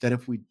 that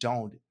if we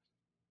don't,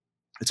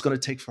 it's going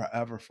to take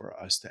forever for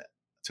us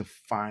to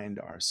find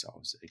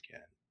ourselves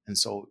again. And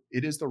so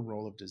it is the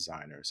role of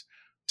designers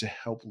to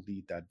help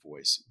lead that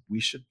voice. We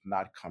should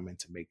not come in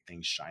to make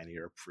things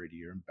shinier,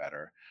 prettier, and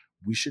better.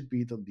 We should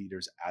be the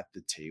leaders at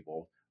the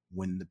table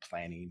when the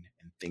planning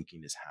and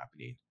thinking is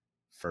happening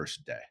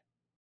first day.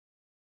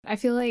 I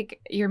feel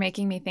like you're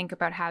making me think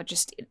about how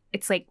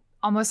it's like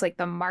almost like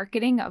the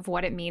marketing of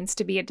what it means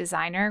to be a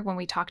designer. When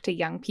we talk to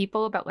young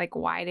people about like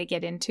why to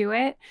get into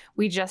it,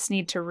 we just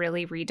need to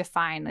really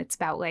redefine. It's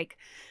about like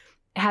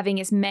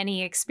having as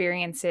many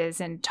experiences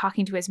and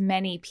talking to as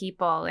many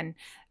people. And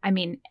I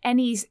mean,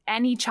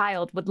 any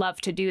child would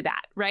love to do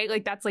that, right?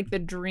 Like that's like the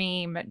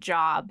dream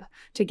job,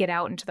 to get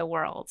out into the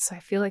world. So I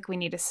feel like we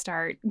need to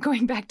start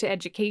going back to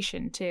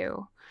education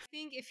too. I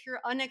think if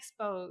you're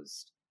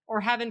unexposed or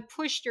haven't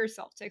pushed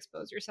yourself to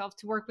expose yourself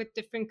to work with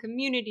different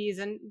communities,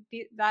 and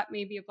that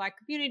may be a Black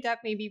community, that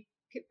may be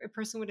a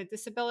person with a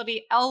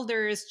disability,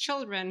 elders,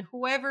 children,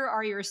 whoever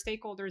are your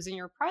stakeholders in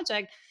your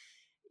project,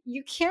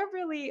 you can't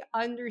really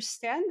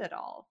understand it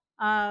all.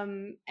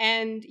 And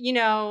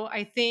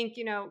I think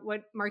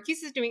what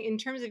Marquise is doing in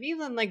terms of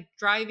even like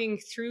driving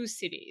through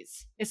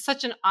cities is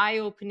such an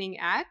eye-opening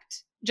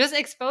act. Just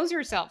expose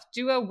yourself,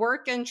 do a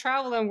work and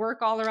travel and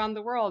work all around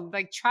the world,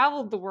 like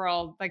travel the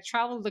world, like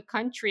travel the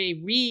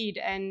country, read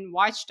and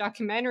watch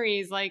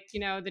documentaries like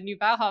the new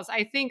Bauhaus.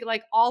 I think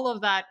like all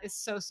of that is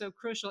so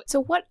crucial.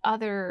 So what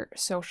other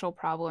social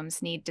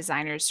problems need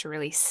designers to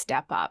really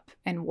step up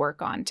and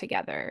work on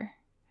together?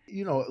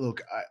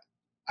 Look,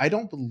 I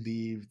don't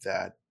believe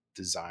that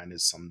design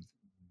is some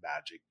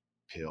magic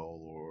pill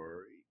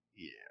or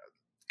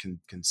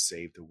can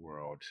save the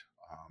world.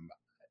 Um,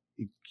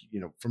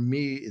 for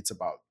me, it's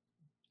about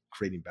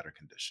creating better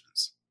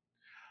conditions.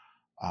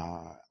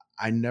 Uh,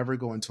 I never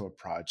go into a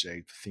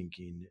project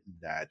thinking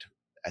that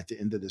at the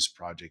end of this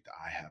project,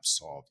 I have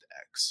solved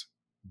X.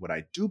 What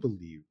I do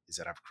believe is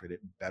that I've created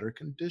better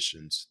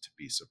conditions to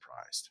be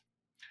surprised.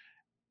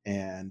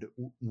 And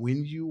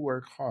when you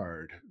work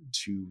hard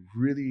to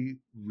really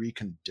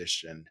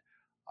recondition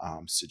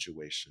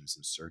situations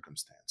and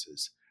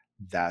circumstances,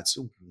 that's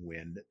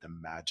when the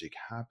magic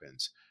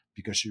happens,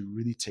 because you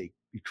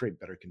create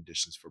better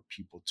conditions for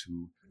people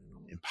to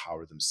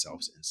empower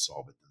themselves and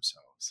solve it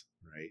themselves,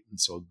 right? And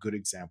so a good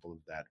example of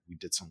that, we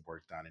did some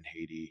work down in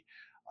Haiti,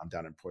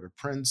 down in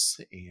Port-au-Prince,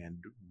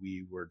 and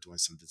we were doing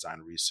some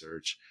design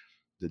research.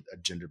 A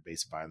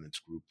gender-based violence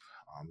group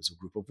was a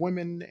group of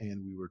women,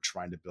 and we were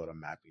trying to build a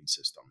mapping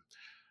system.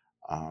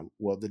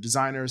 Well, the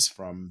designers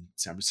from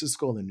San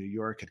Francisco and New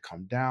York had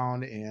come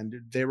down,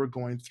 and they were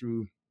going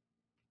through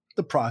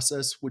the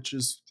process, which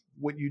is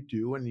what you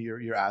do, and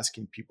you're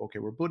asking people, okay,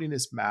 we're building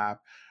this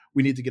map.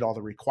 We need to get all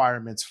the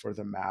requirements for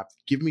the map.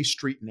 Give me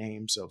street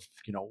names of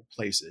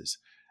places.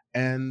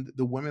 And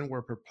the women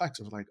were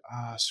perplexed. I was like,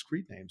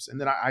 street names. And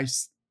then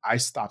I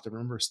stopped. I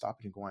remember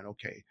stopping and going,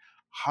 okay,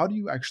 how do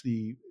you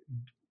actually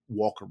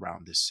walk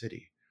around this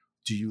city?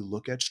 Do you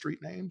look at street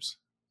names?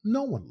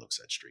 No one looks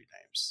at street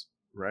names,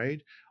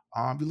 right?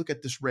 You look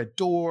at this red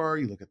door,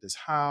 you look at this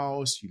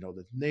house,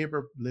 the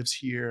neighbor lives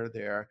here,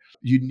 there.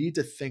 You need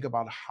to think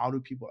about, how do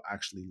people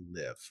actually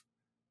live?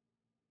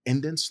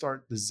 And then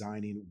start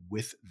designing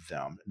with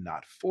them,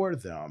 not for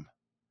them,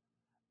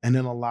 and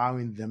then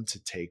allowing them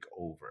to take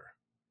over,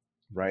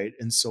 right?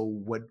 And so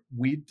what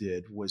we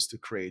did was to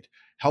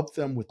help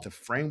them with the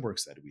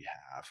frameworks that we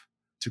have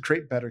to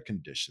create better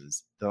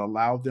conditions that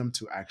allow them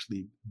to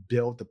actually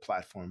build the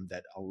platform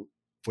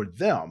for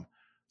them,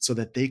 so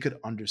that they could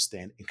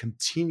understand and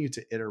continue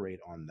to iterate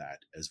on that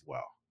as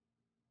well.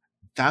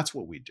 That's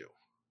what we do.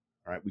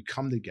 All right. We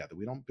come together.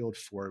 We don't build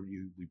for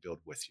you, we build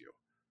with you.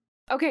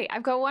 Okay,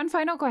 I've got one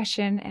final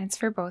question, and it's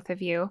for both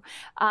of you.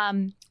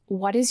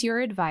 What is your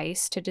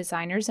advice to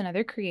designers and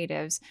other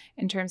creatives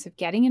in terms of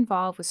getting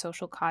involved with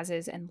social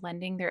causes and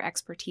lending their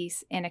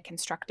expertise in a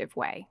constructive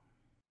way?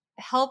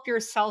 Help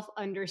yourself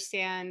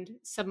understand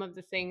some of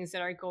the things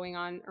that are going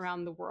on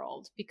around the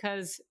world,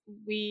 because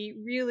we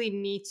really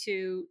need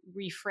to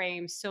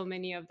reframe so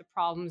many of the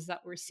problems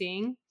that we're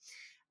seeing.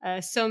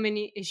 So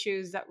many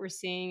issues that we're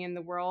seeing in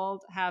the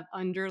world have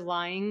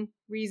underlying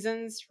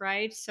reasons,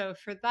 right? So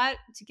for that,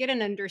 to get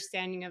an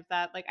understanding of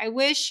that, like, I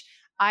wish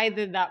I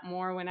did that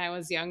more when I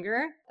was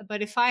younger.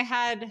 But if I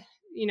had,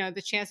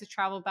 the chance to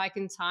travel back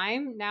in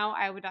time, now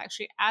I would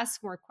actually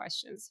ask more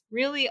questions,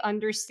 really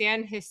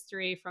understand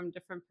history from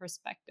different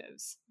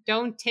perspectives.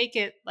 Don't take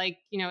it like,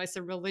 it's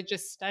a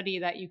religious study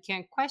that you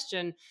can't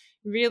question.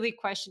 Really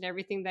question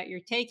everything that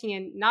you're taking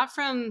in, not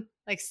from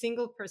like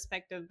single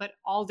perspective, but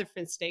all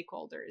different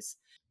stakeholders.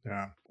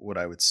 Yeah. What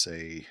I would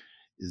say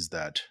is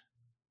that,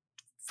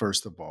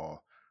 first of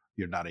all,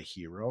 you're not a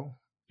hero,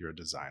 you're a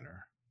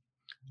designer.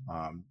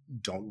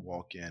 Don't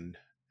walk in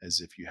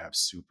as if you have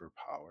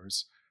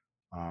superpowers.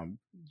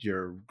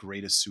 Your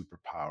greatest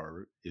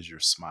superpower is your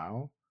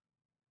smile,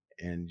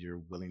 and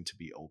you're willing to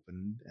be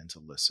open and to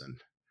listen.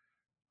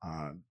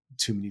 Uh,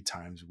 Too many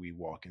times we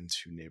walk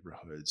into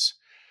neighborhoods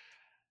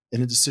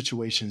and into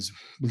situations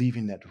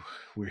believing that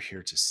we're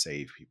here to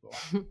save people.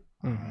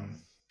 Mm-hmm.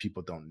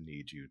 People don't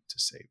need you to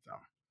save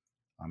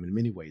them. In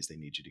many ways, they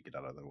need you to get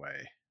out of the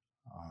way.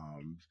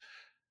 Um,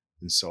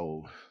 and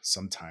so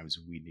sometimes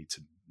we need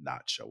to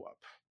not show up.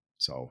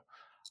 So,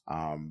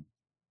 um,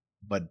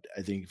 but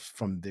I think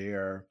from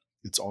there,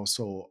 it's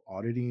also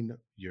auditing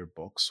your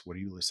books. What are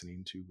you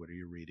listening to? What are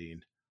you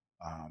reading?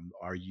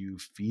 Are you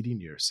feeding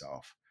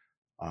yourself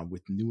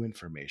with new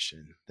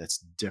information that's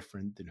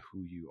different than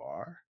who you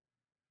are?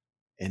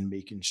 And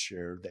making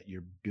sure that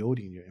you're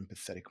building your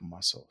empathetic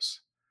muscles.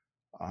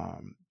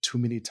 Too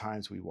many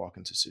times we walk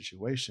into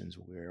situations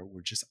where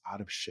we're just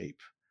out of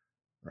shape,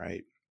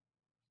 right?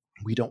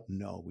 We don't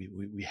know.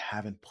 We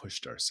haven't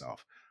pushed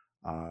ourselves.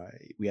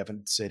 We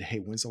haven't said, hey,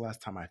 when's the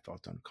last time I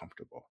felt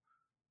uncomfortable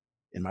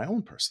in my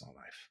own personal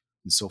life?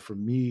 And so for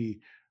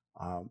me,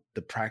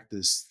 the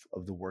practice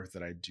of the work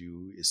that I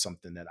do is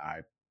something that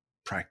I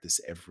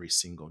practice every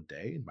single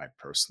day in my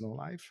personal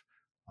life.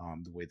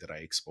 The way that I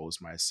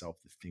expose myself,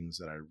 the things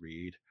that I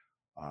read.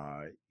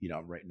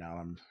 Right now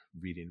I'm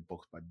reading a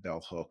book by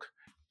Bell Hook.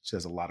 She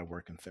has a lot of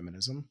work in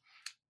feminism.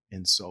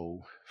 And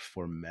so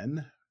for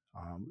men,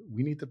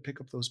 we need to pick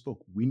up those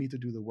books. We need to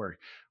do the work.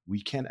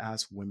 We can't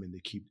ask women to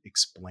keep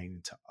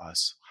explaining to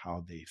us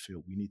how they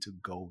feel. We need to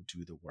go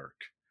do the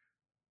work.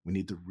 We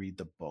need to read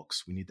the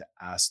books. We need to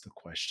ask the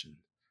questions.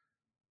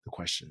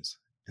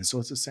 And so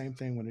it's the same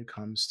thing when it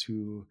comes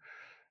to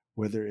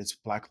whether it's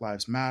Black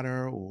Lives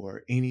Matter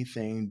or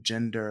anything,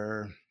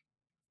 gender,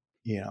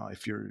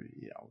 if you're,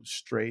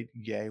 straight,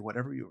 gay,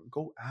 whatever, you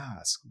go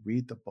ask,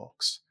 read the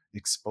books,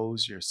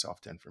 expose yourself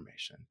to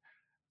information.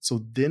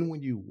 So then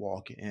when you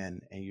walk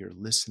in and you're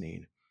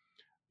listening,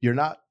 you're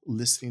not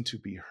listening to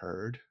be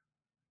heard.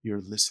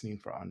 You're listening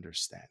for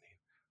understanding.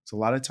 So a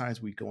lot of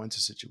times we go into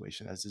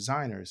situations as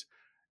designers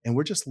and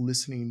we're just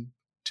listening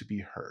to be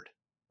heard.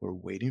 We're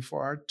waiting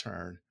for our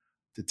turn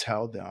to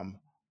tell them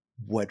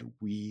what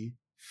we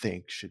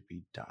think should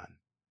be done.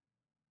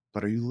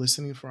 But are you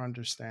listening for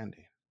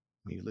understanding?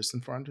 When you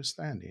listen for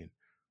understanding,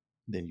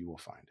 then you will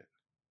find it.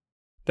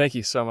 Thank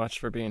you so much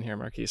for being here,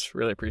 Marquise.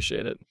 Really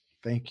appreciate it.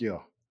 Thank you.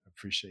 I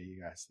appreciate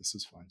you guys. This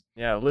was fun.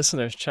 Yeah,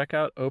 listeners, check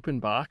out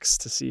OpenBox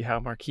to see how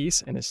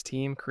Marquise and his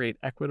team create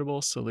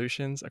equitable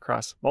solutions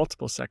across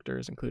multiple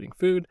sectors, including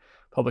food,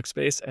 public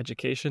space,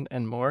 education,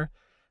 and more.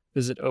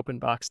 Visit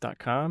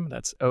openbox.com.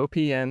 That's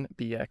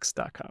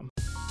OPNBX.com.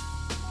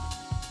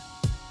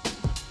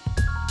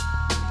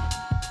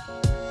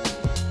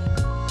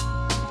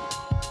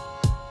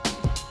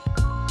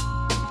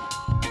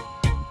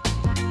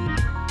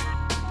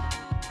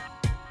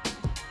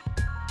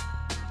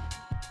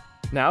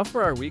 Now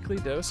for our weekly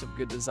dose of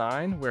good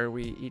design, where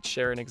we each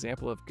share an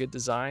example of good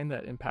design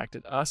that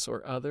impacted us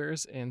or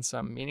others in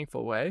some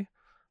meaningful way.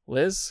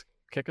 Liz,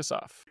 kick us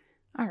off.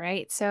 All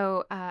right.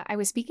 So I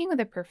was speaking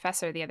with a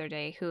professor the other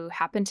day who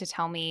happened to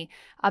tell me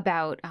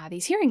about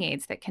these hearing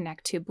aids that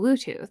connect to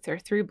Bluetooth or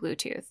through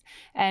Bluetooth.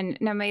 And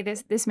now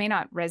this may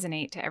not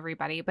resonate to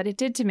everybody, but it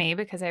did to me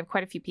because I have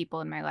quite a few people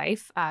in my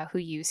life who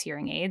use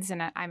hearing aids,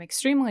 and I'm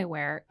extremely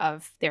aware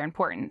of their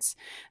importance.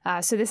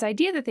 So this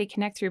idea that they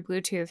connect through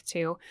Bluetooth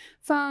to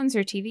phones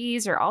or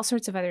TVs or all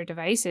sorts of other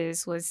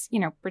devices was,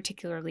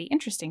 particularly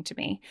interesting to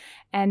me.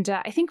 And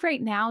I think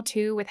right now,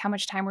 too, with how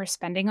much time we're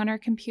spending on our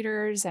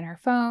computers and our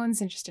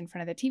phones and just in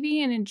front of the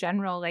TV and in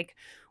general, like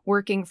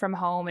working from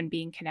home and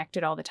being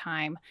connected all the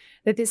time,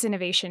 that this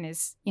innovation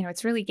is,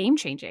 it's really game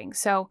changing.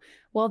 So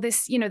while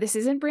this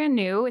isn't brand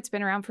new, it's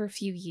been around for a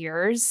few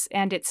years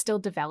and it's still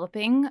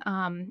developing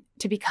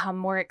to become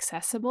more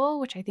accessible,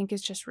 which I think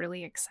is just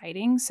really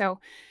exciting. So,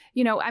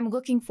 I'm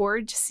looking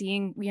forward to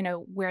seeing,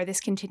 where this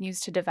continues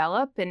to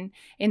develop and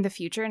in the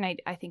future. And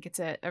I think it's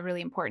a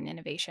really important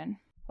innovation.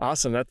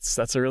 Awesome.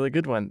 That's a really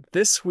good one.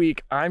 This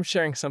week, I'm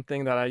sharing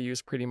something that I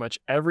use pretty much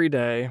every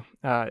day.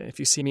 If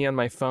you see me on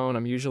my phone,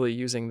 I'm usually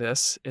using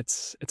this.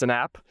 It's an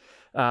app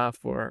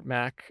for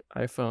Mac,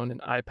 iPhone,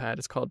 and iPad.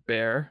 It's called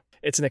Bear.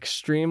 It's an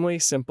extremely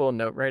simple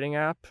note writing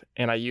app,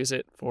 and I use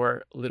it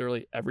for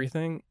literally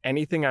everything.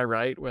 Anything I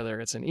write,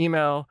 whether it's an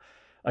email,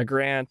 a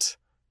grant,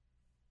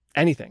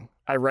 anything,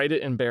 I write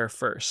it in Bear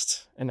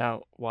first. And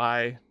now,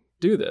 why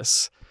do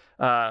this?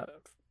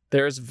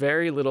 There's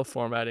very little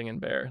formatting in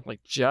Bear,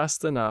 like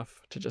just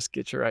enough to just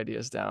get your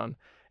ideas down,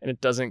 and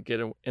it doesn't get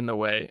in the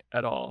way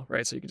at all,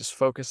 right? So you can just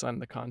focus on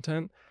the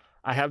content.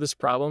 I have this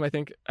problem, I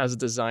think, as a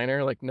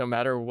designer, like no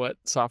matter what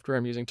software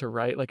I'm using to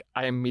write, like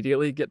I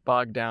immediately get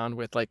bogged down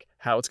with like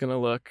how it's going to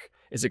look.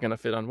 Is it going to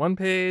fit on one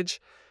page?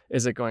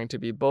 Is it going to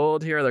be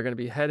bold here? Are there going to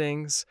be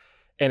headings?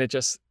 And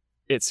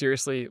it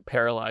seriously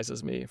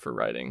paralyzes me for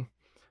writing.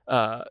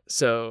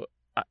 So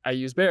I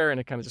use Bear and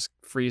it kind of just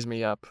frees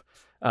me up.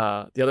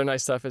 The other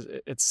nice stuff is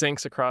it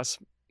syncs across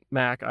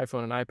Mac,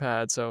 iPhone, and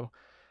iPad. So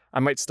I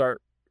might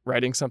start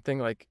writing something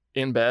like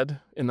in bed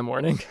in the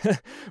morning,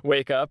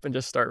 wake up and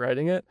just start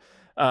writing it.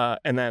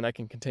 And then I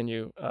can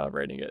continue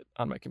writing it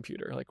on my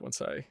computer, like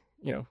once I,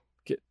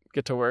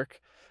 get to work.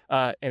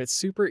 And it's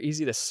super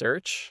easy to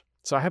search.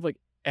 So I have like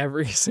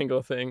every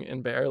single thing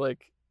in Bear,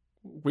 like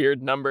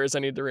weird numbers I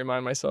need to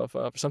remind myself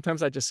of.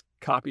 Sometimes I just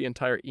copy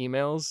entire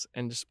emails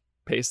and just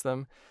paste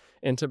them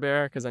into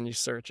Bear, because then you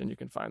search and you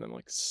can find them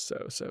like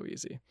so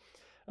easy.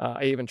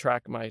 I even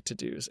track my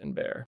to-dos in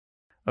Bear.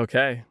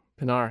 Okay,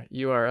 Pinar,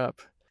 you are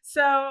up.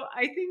 So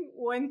I think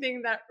one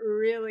thing that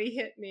really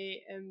hit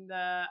me in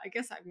I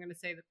guess I'm going to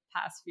say the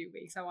past few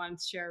weeks, I wanted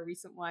to share a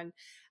recent one,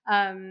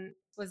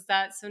 was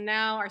that so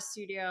now our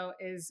studio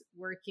is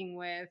working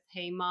with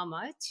Hey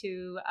Mama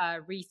to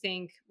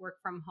rethink work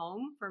from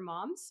home for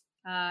moms,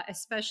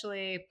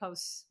 especially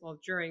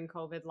during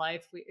COVID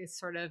life. It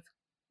sort of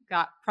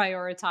got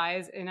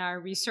prioritized in our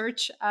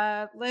research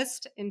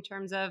list in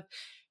terms of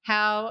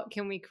how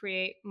can we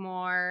create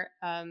more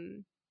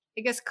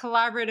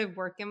collaborative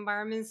work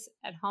environments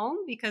at home,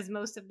 because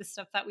most of the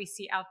stuff that we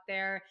see out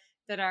there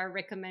that are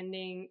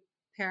recommending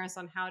parents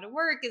on how to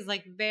work is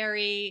like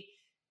very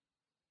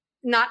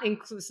not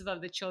inclusive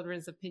of the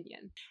children's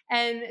opinion.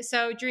 And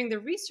so during the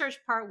research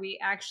part, we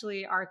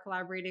actually are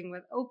collaborating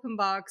with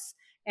OpenBox,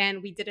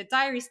 and we did a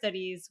diary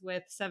studies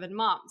with 7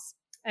 moms.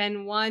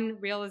 And one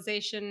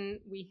realization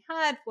we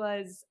had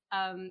was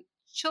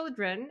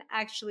children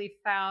actually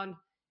found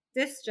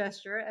this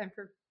gesture, and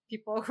for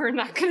people who are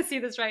not going to see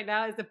this right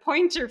now, is the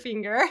pointer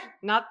finger,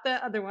 not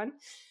the other one.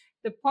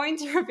 The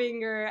pointer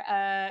finger,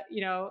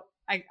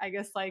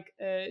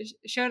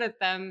 shown at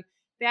them,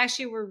 they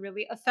actually were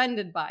really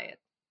offended by it,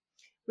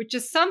 which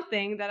is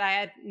something that I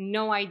had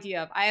no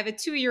idea of. I have a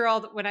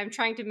 2-year-old. When I'm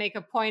trying to make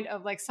a point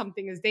of like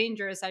something is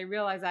dangerous, I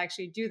realize I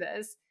actually do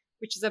this,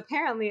 which is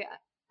apparently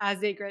as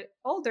they get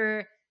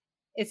older,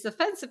 it's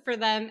offensive for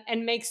them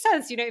and makes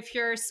sense. If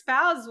your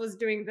spouse was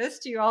doing this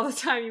to you all the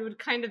time, you would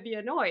kind of be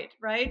annoyed,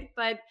 right?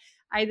 But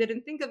I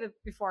didn't think of it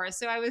before.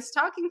 So I was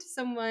talking to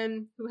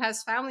someone who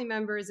has family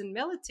members in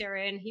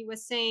military, and he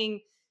was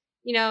saying,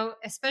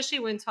 especially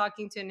when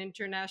talking to an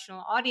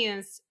international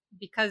audience,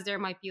 because there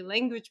might be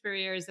language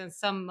barriers and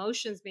some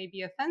motions may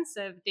be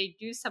offensive, they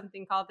do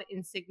something called the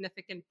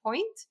insignificant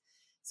point.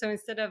 So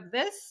instead of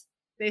this,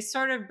 they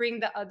sort of bring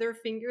the other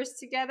fingers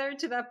together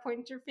to that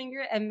pointer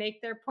finger and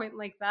make their point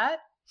like that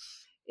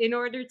in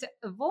order to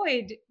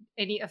avoid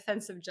any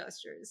offensive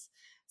gestures.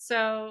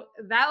 So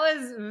that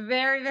was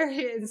very,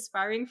 very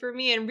inspiring for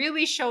me, and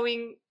really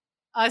showing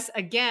us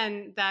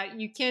again that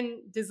you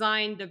can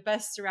design the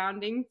best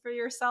surrounding for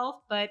yourself,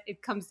 but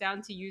it comes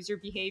down to user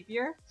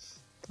behavior.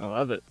 I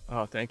love it.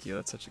 Oh, thank you.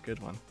 That's such a good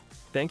one.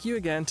 Thank you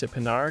again to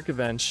Pinar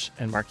Gavench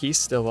and Marquise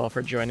Stillwell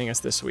for joining us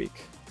this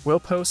week.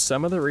 We'll post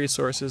some of the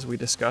resources we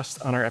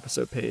discussed on our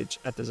episode page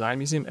at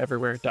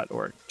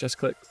designmuseumeverywhere.org. Just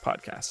click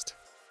podcast.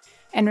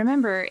 And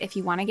remember, if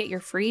you want to get your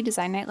free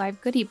Design Night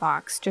Live goodie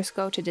box, just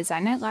go to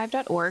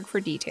designnightlive.org for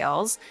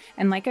details.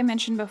 And like I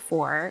mentioned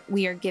before,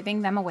 we are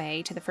giving them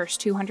away to the first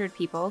 200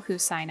 people who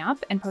sign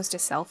up and post a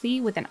selfie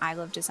with an I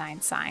Love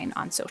Design sign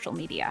on social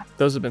media.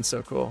 Those have been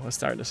so cool. I'm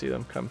starting to see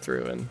them come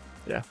through, and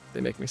yeah, they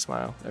make me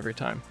smile every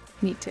time.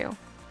 Me too.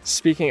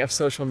 Speaking of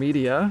social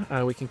media,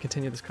 we can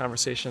continue this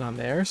conversation on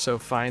there. So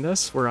find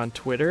us. We're on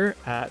Twitter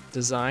at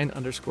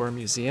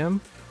design_museum.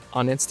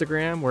 On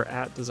Instagram, we're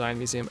at Design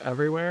Museum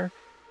Everywhere.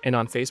 And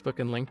on Facebook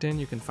and LinkedIn,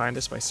 you can find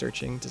us by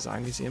searching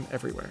Design Museum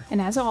Everywhere. And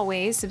as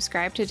always,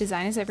 subscribe to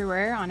Design is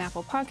Everywhere on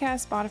Apple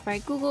Podcasts,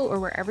 Spotify, Google, or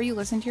wherever you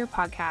listen to your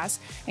podcasts,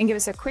 and give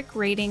us a quick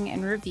rating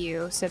and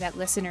review so that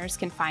listeners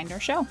can find our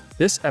show.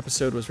 This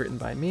episode was written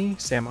by me,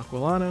 Sam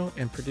Aquilano,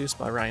 and produced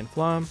by Ryan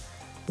Flom.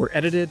 We're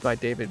edited by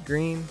David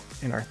Green,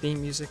 and our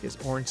theme music is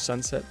Orange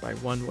Sunset by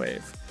One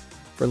Wave.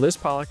 For Liz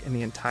Pollock and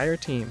the entire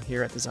team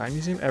here at Design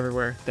Museum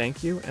Everywhere,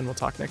 thank you, and we'll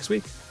talk next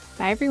week.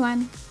 Bye,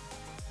 everyone.